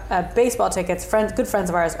 I got baseball tickets. Good friends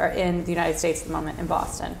of ours are in the United States at the moment in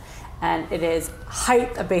Boston. And it is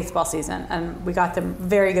height of baseball season, and we got them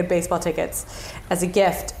very good baseball tickets as a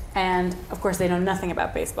gift. And of course, they know nothing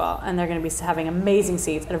about baseball, and they're going to be having amazing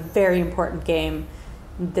seats at a very important game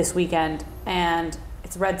this weekend. And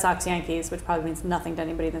it's Red Sox Yankees, which probably means nothing to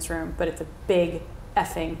anybody in this room, but it's a big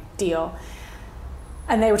effing deal.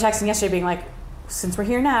 And they were texting yesterday, being like, "Since we're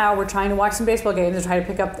here now, we're trying to watch some baseball games and try to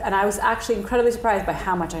pick up." And I was actually incredibly surprised by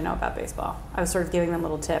how much I know about baseball. I was sort of giving them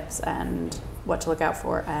little tips and what to look out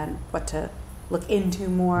for and what to look into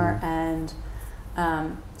more. And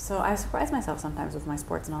so I surprise myself sometimes with my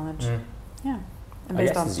sports knowledge. Yeah. And I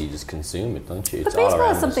baseball. guess you just consume it, don't you? But It's all baseball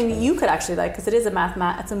around is something us. you could actually like because it is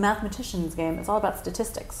it's a mathematician's game. It's all about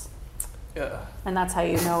statistics. yeah. And that's how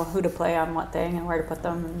you know who to play on what thing and where to put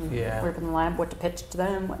them and where to put them in the lineup, what to pitch to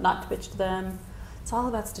them, what not to pitch to them. It's all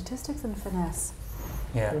about statistics and finesse.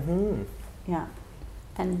 Yeah. Mm-hmm. Yeah.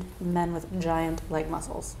 And men with giant leg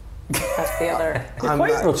muscles. That's the other.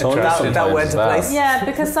 Quite rotund that sometimes went as to well. place. Yeah,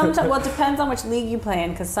 because sometimes, well, it depends on which league you play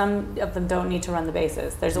in, because some of them don't need to run the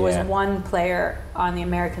bases. There's always one player on the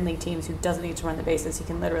American League teams who doesn't need to run the bases. He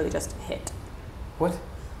can literally just hit. What?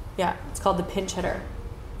 Yeah, it's called the pinch hitter.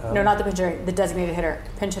 No, not the pinch hitter, the designated hitter.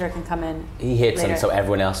 Pinch hitter can come in. He hits later. and so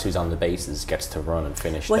everyone else who's on the bases gets to run and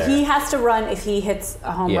finish Well, there. he has to run if he hits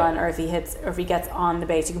a home run or if he gets on the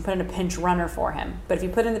base. You can put in a pinch runner for him. But if you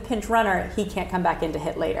put in the pinch runner, he can't come back in to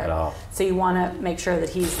hit later. At all. So you want to make sure that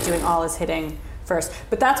he's doing all his hitting first.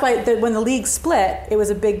 But that's why when the league split, it was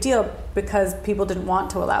a big deal because people didn't want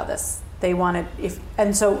to allow this. They wanted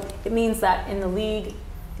and so it means that in the league,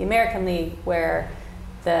 the American League, where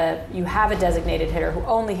you have a designated hitter who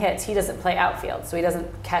only hits. He doesn't play outfield, so he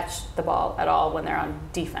doesn't catch the ball at all when they're on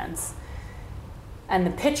defense. And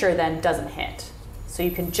the pitcher then doesn't hit. So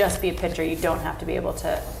you can just be a pitcher. You don't have to be able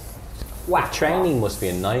to whack. Training must be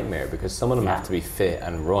a nightmare because some of them have to be fit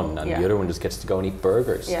and run, and the other one just gets to go and eat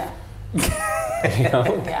burgers. Yeah. You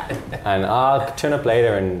know? Yeah. And I'll turn up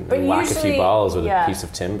later and whack a few balls with a piece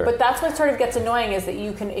of timber. But that's what sort of gets annoying is that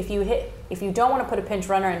you can, if you don't want to put a pinch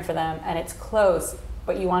runner in for them and it's close,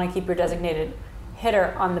 but you want to keep your designated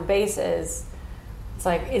hitter on the bases, it's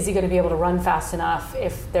like, is he going to be able to run fast enough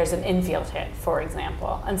if there's an infield hit, for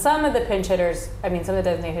example? And some of the pinch hitters, some of the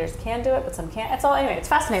designated hitters can do it, but some can't. It's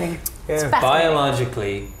fascinating. Yeah. It's fascinating.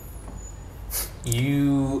 Biologically,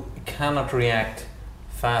 you cannot react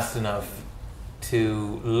fast enough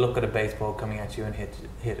to look at a baseball coming at you and hit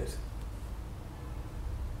it.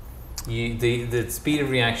 The speed of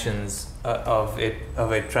reactions of it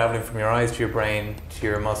traveling from your eyes to your brain to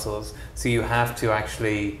your muscles, so you have to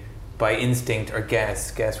actually by instinct or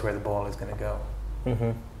guess where the ball is going to go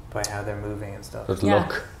by how they're moving and stuff. But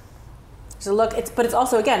look. So look, but it's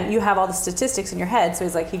also, again, you have all the statistics in your head. So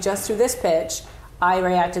he's like, he just threw this pitch, I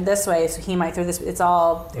reacted this way, so he might throw this. It's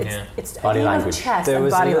body language. Chess there and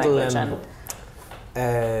was body a little language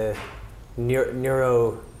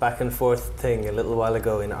neuro back and forth thing a little while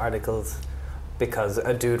ago in articles, because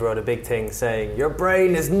a dude wrote a big thing saying your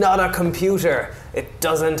brain is not a computer, it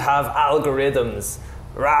doesn't have algorithms.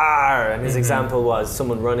 Rawr! And his example was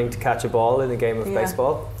someone running to catch a ball in a game of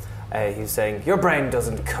baseball, He was saying, your brain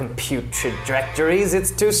doesn't compute trajectories, it's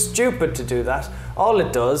too stupid to do that. All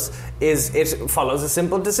it does is it follows a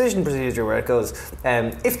simple decision procedure where it goes,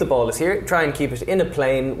 if the ball is here, try and keep it in a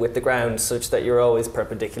plane with the ground such that you're always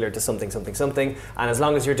perpendicular to something, and as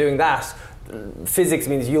long as you're doing that, physics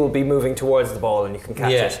means you'll be moving towards the ball and you can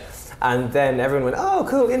catch it. And then everyone went, oh,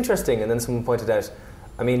 cool, interesting. And then someone pointed out,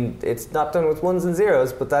 I mean, it's not done with ones and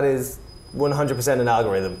zeros, but that is 100% an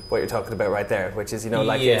algorithm, what you're talking about right there, which is,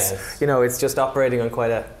 it's just operating on quite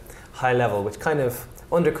a high level, which kind of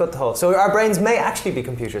undercut the whole. So our brains may actually be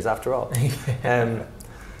computers after all.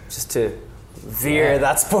 Just to veer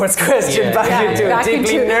that sports question back into a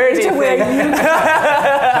deeply nerdy thing.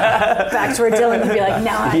 Back to where Dylan would be like,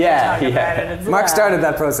 now I can talk about it. It's Mark started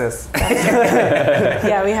that process.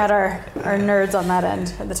 Yeah, we had our nerds on that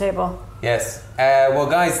end of the table. Yes. Well,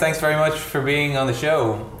 guys, thanks very much for being on the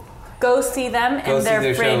show. Go see them in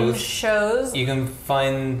their Fringe shows. You can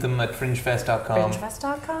find them at fringefest.com.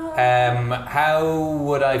 Fringefest.com. How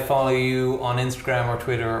would I follow you on Instagram or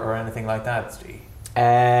Twitter or anything like that, Steve?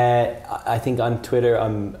 I think on Twitter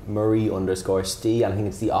I'm Murray_Stee, and I think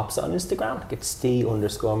it's the opposite on Instagram. It's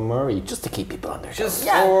Stee_Murray, just to keep people on their shows.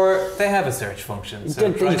 Or they have a search function. So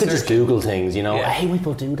you could just Google things, you know. I hate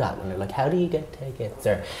people do that when they're like, how do you get tickets?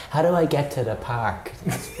 Or how do I get to the park?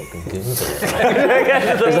 Just fucking Google it.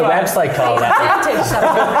 There's a website called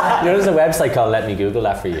there's a website called Let Me Google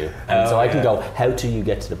That For You. And I can go, how do you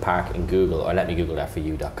get to the park in Google, or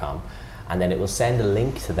letmegooglethatforyou.com. And then it will send a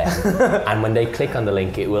link to them. And when they click on the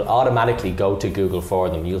link, it will automatically go to Google for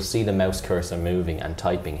them. You'll see the mouse cursor moving and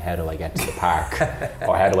typing, how do I get to the park?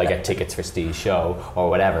 Or how do I get tickets for Steve's show? Or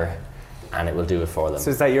whatever. And it will do it for them. So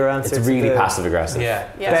is that your answer? It's really passive aggressive. Yeah.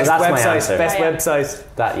 Best so that's website, my answer. Best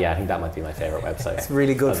website. I think that might be my favourite website. It's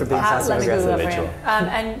really good for being passive aggressive.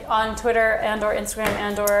 And on Twitter and or Instagram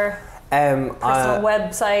and or personal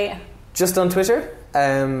website. Just on Twitter.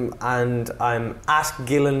 And I'm at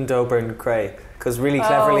Gillen Doburn Cray, because really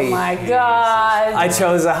cleverly, oh my god, I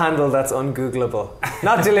chose a handle that's ungoogleable.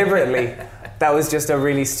 Not deliberately. That was just a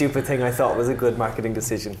really stupid thing I thought was a good marketing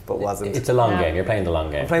decision, but wasn't. It's a long game. You're playing the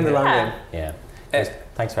long game. I'm playing the long game. Yeah.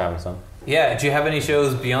 Thanks for having us on. Yeah. Do you have any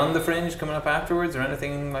shows beyond the Fringe coming up afterwards, or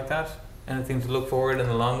anything like that? Anything to look forward in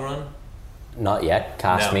the long run? Not yet.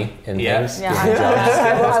 Cast me in things. Yeah,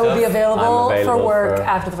 I will be available for work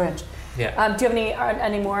after the Fringe. Yeah. Do you have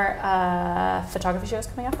any more photography shows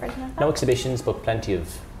coming up or anything like that? No exhibitions, but plenty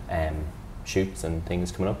of shoots and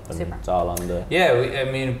things coming up, and it's all on the. Yeah,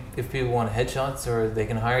 I mean, if people want headshots, or they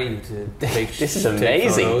can hire you to take. This is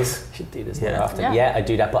amazing. You should do this more often. Yeah, I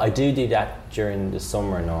do that, but I do that during the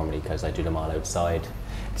summer normally because I do them all outside.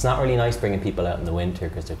 It's not really nice bringing people out in the winter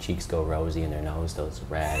because their cheeks go rosy and their nose does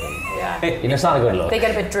red. And, it's not a good look. They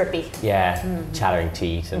get a bit drippy. Yeah, chattering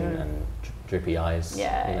teeth and drippy eyes.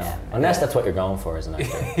 Unless that's what you're going for as an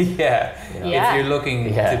actor. If you're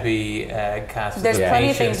looking to be cast, there's plenty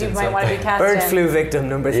of things you might want to be cast Bird flu victim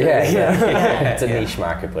number 3. It's a niche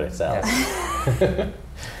market, but itself.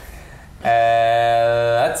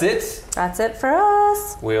 That's it. That's it for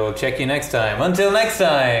us. We'll check you next time. Until next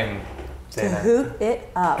time. Cahoot it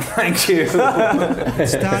up. Thank you.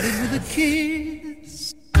 Started with a kid.